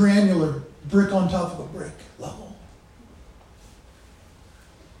at the granular, brick on top of a brick level?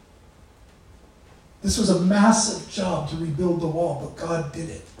 This was a massive job to rebuild the wall, but God did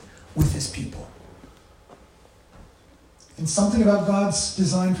it with his people. And something about God's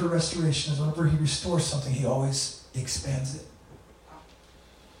design for restoration is whenever he restores something, he always expands it.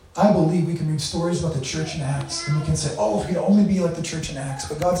 I believe we can read stories about the church in Acts, and we can say, oh, if we could only be like the church in Acts.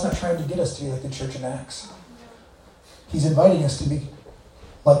 But God's not trying to get us to be like the church in Acts. He's inviting us to be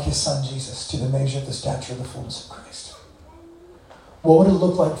like his son Jesus, to the measure of the stature of the fullness of Christ. What would it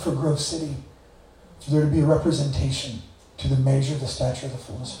look like for Grove City for there to be a representation to the measure of the stature of the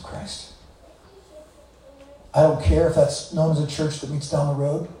fullness of Christ? I don't care if that's known as a church that meets down the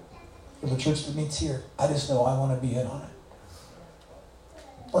road or the church that meets here. I just know I want to be in on it.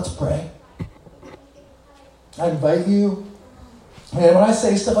 Let's pray. I invite you And when I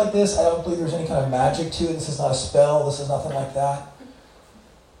say stuff like this, I don't believe there's any kind of magic to it. This is not a spell. This is nothing like that.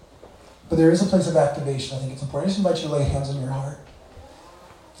 But there is a place of activation. I think it's important. I just invite you to lay hands on your heart.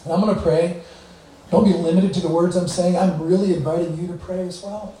 And I'm going to pray. Don't be limited to the words I'm saying. I'm really inviting you to pray as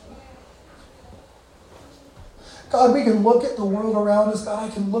well. God, we can look at the world around us. God,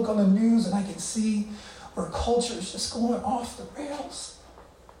 I can look on the news and I can see our culture is just going off the rails.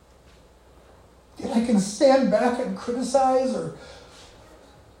 And I can stand back and criticize or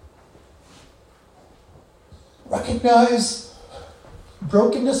recognize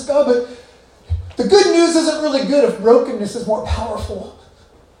brokenness, God, but the good news isn't really good if brokenness is more powerful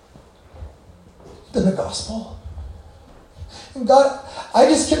than the gospel. And God, I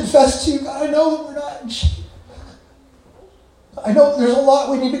just confess to you, God, I know that we're not in shape. I know there's a lot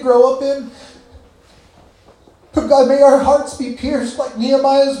we need to grow up in. But God, may our hearts be pierced like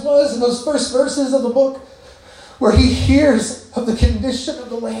Nehemiah's was in those first verses of the book, where he hears of the condition of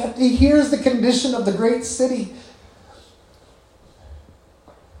the land. He hears the condition of the great city.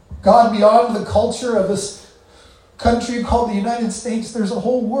 God, beyond the culture of this country called the United States, there's a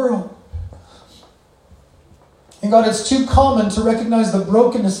whole world. And God, it's too common to recognize the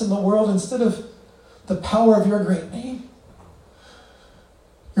brokenness in the world instead of the power of your great name.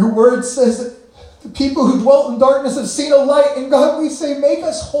 Your word says that the people who dwelt in darkness have seen a light. And God, we say, make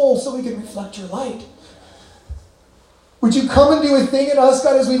us whole so we can reflect your light. Would you come and do a thing in us,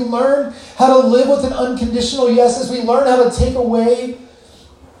 God, as we learn how to live with an unconditional yes, as we learn how to take away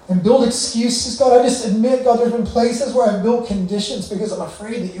and build excuses. God, I just admit, God, there's been places where I've built conditions because I'm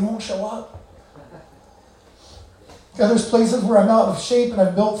afraid that you won't show up. God, there's places where I'm out of shape and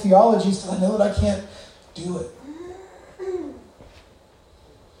I've built theologies because I know that I can't do it.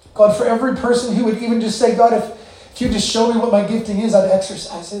 God, for every person who would even just say, God, if you just show me what my gifting is, I'd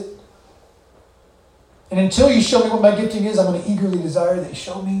exercise it. And until you show me what my gifting is, I'm going to eagerly desire that you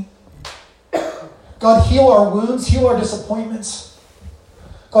show me. God, heal our wounds, heal our disappointments.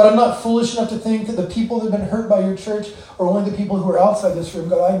 God, I'm not foolish enough to think that the people that have been hurt by your church are only the people who are outside this room.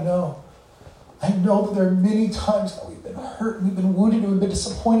 God, I know that there are many times that we've been hurt, and we've been wounded, and we've been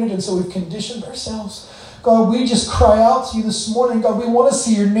disappointed, and so we've conditioned ourselves. God, we just cry out to you this morning. God, we want to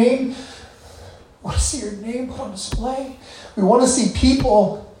see your name. We want to see your name put on display. We want to see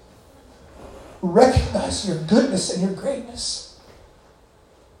people recognize your goodness and your greatness.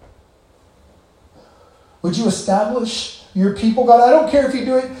 Would you establish your people, God? I don't care if you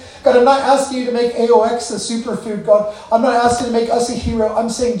do it. God, I'm not asking you to make AOX a superfood, God. I'm not asking you to make us a hero. I'm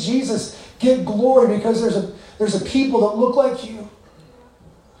saying, Jesus, get glory because there's a people that look like you.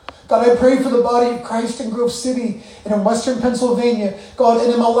 God, I pray for the body of Christ in Grove City and in Western Pennsylvania, God,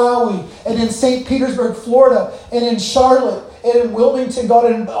 and in Malawi, and in St. Petersburg, Florida, and in Charlotte, and in Wilmington, God,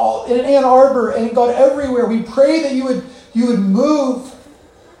 and in Ann Arbor, and God, everywhere. We pray that you would move.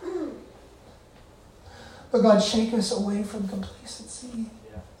 But God, shake us away from complacency.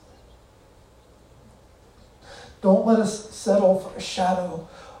 Don't let us settle for a shadow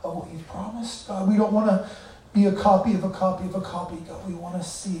of what you've promised. God, we don't want to be a copy of a copy of a copy. God, we want to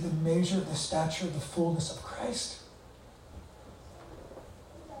see the measure, the stature, the fullness of Christ.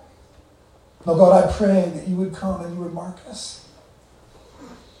 Now, God, I pray that you would come and you would mark us.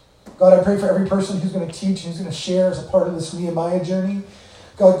 God, I pray for every person who's going to teach, who's going to share as a part of this Nehemiah journey.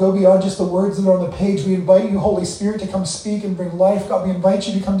 God, go beyond just the words that are on the page. We invite you, Holy Spirit, to come speak and bring life. God, we invite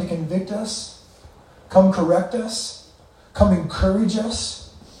you to come to convict us. Come correct us. Come encourage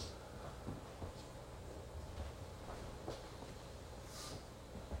us.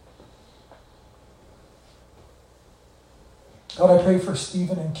 God, I pray for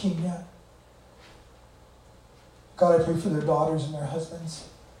Stephen and Kenya. God, I pray for their daughters and their husbands.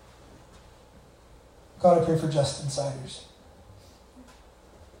 God, I pray for Justin Siders.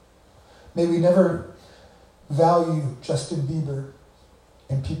 May we never value Justin Bieber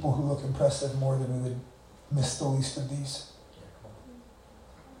and people who look impressive more than we would miss the least of these.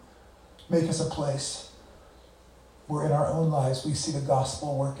 Make us a place where in our own lives we see the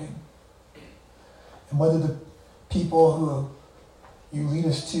gospel working. And whether the people who you lead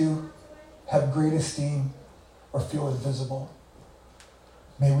us to have great esteem or feel invisible,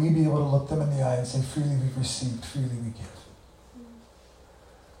 may we be able to look them in the eye and say, freely we've received, freely we give.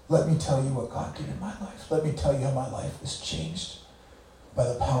 Let me tell you what God did in my life. Let me tell you how my life was changed by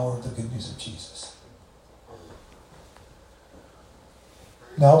the power of the good news of Jesus.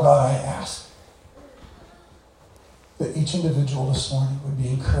 Now, God, I ask that each individual this morning would be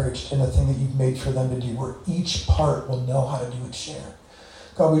encouraged in the thing that you've made for them to do, where each part will know how to do its share.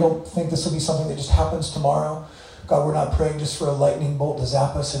 God, we don't think this will be something that just happens tomorrow. God, we're not praying just for a lightning bolt to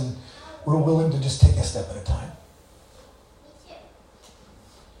zap us, and we're willing to just take a step at a time.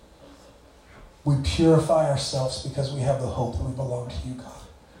 We purify ourselves because we have the hope that we belong to you, God.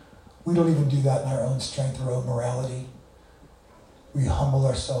 We don't even do that in our own strength or own morality. We humble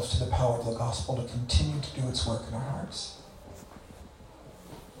ourselves to the power of the gospel to continue to do its work in our hearts.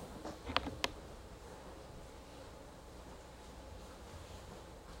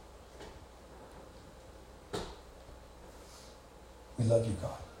 We love you,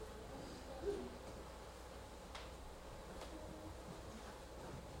 God.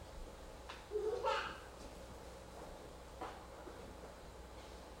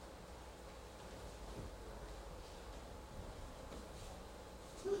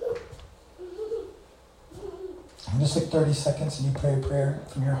 Just like 30 seconds and you pray a prayer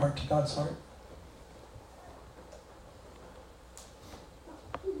from your heart to God's heart.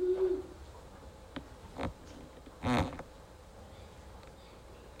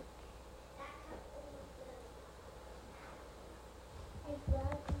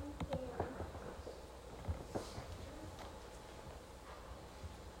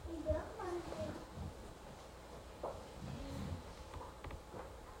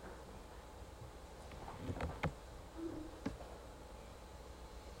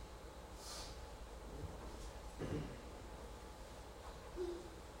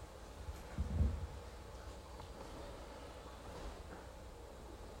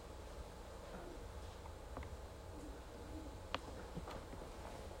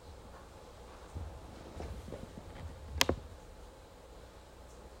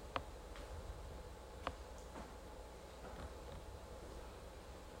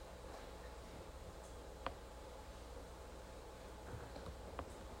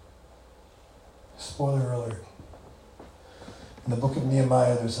 Spoiler alert. In the book of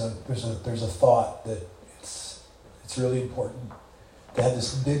Nehemiah, there's a thought that it's really important. They had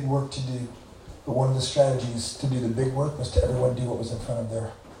this big work to do, but one of the strategies to do the big work was to everyone do what was in front of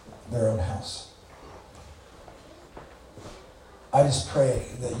their own house. I just pray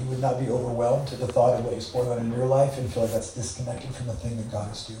that you would not be overwhelmed at the thought of what is going on in your life and feel like that's disconnected from the thing that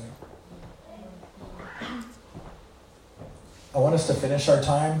God is doing. I want us to finish our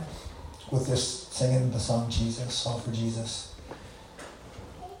time with this singing the song Jesus, Song for Jesus.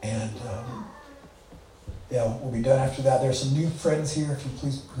 And we'll be done after that. There are some new friends here. If you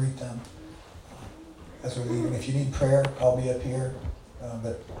please greet them as we're leaving. If you need prayer, I'll be up here.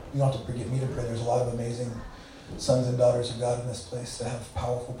 But you don't have to forget me to pray. There's a lot of amazing sons and daughters of God in this place that have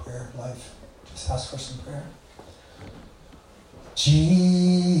powerful prayer life. Just ask for some prayer.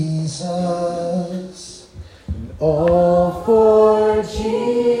 Jesus, all for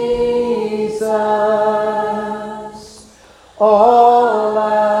Jesus, all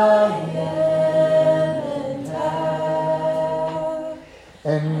I am and have,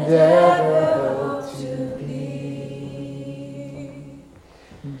 and ever hope to be.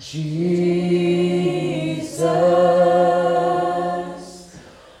 Jesus,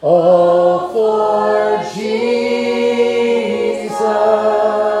 all for Jesus,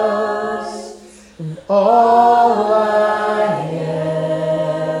 and all I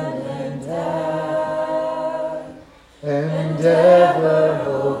am and have, and ever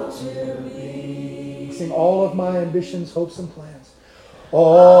hope to be. Sing all of my ambitions, hopes, and plans.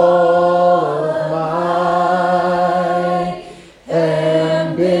 All of my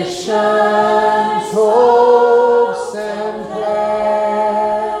ambitions, hopes, and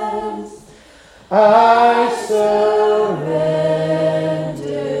plans, I surrender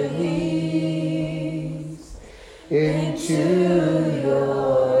these into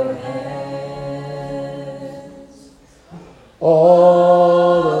your hands.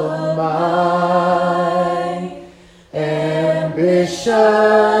 All of my ambitions,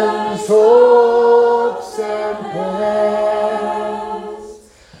 hopes, and plans,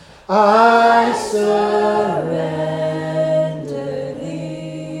 I surrender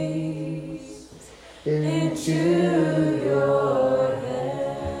these into your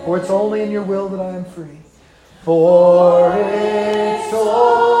hands. For it's only in your will that I am free. For it's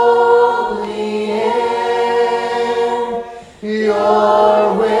only in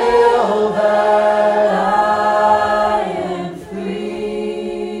your will that I am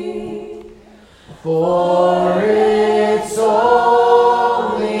free. For it's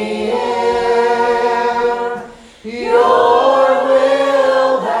only in your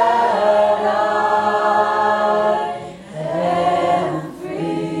will that I am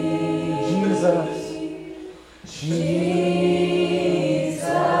free. Jesus.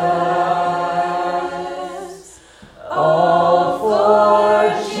 Jesus, all for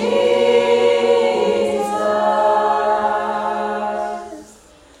Jesus,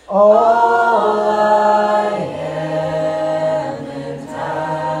 all I am and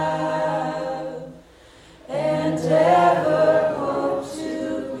have,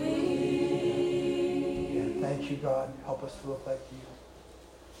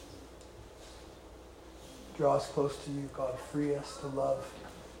 Draw us close to you, God. Free us to love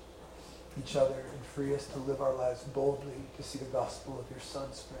each other and free us to live our lives boldly to see the gospel of your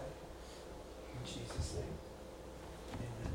Son spread. In Jesus' name.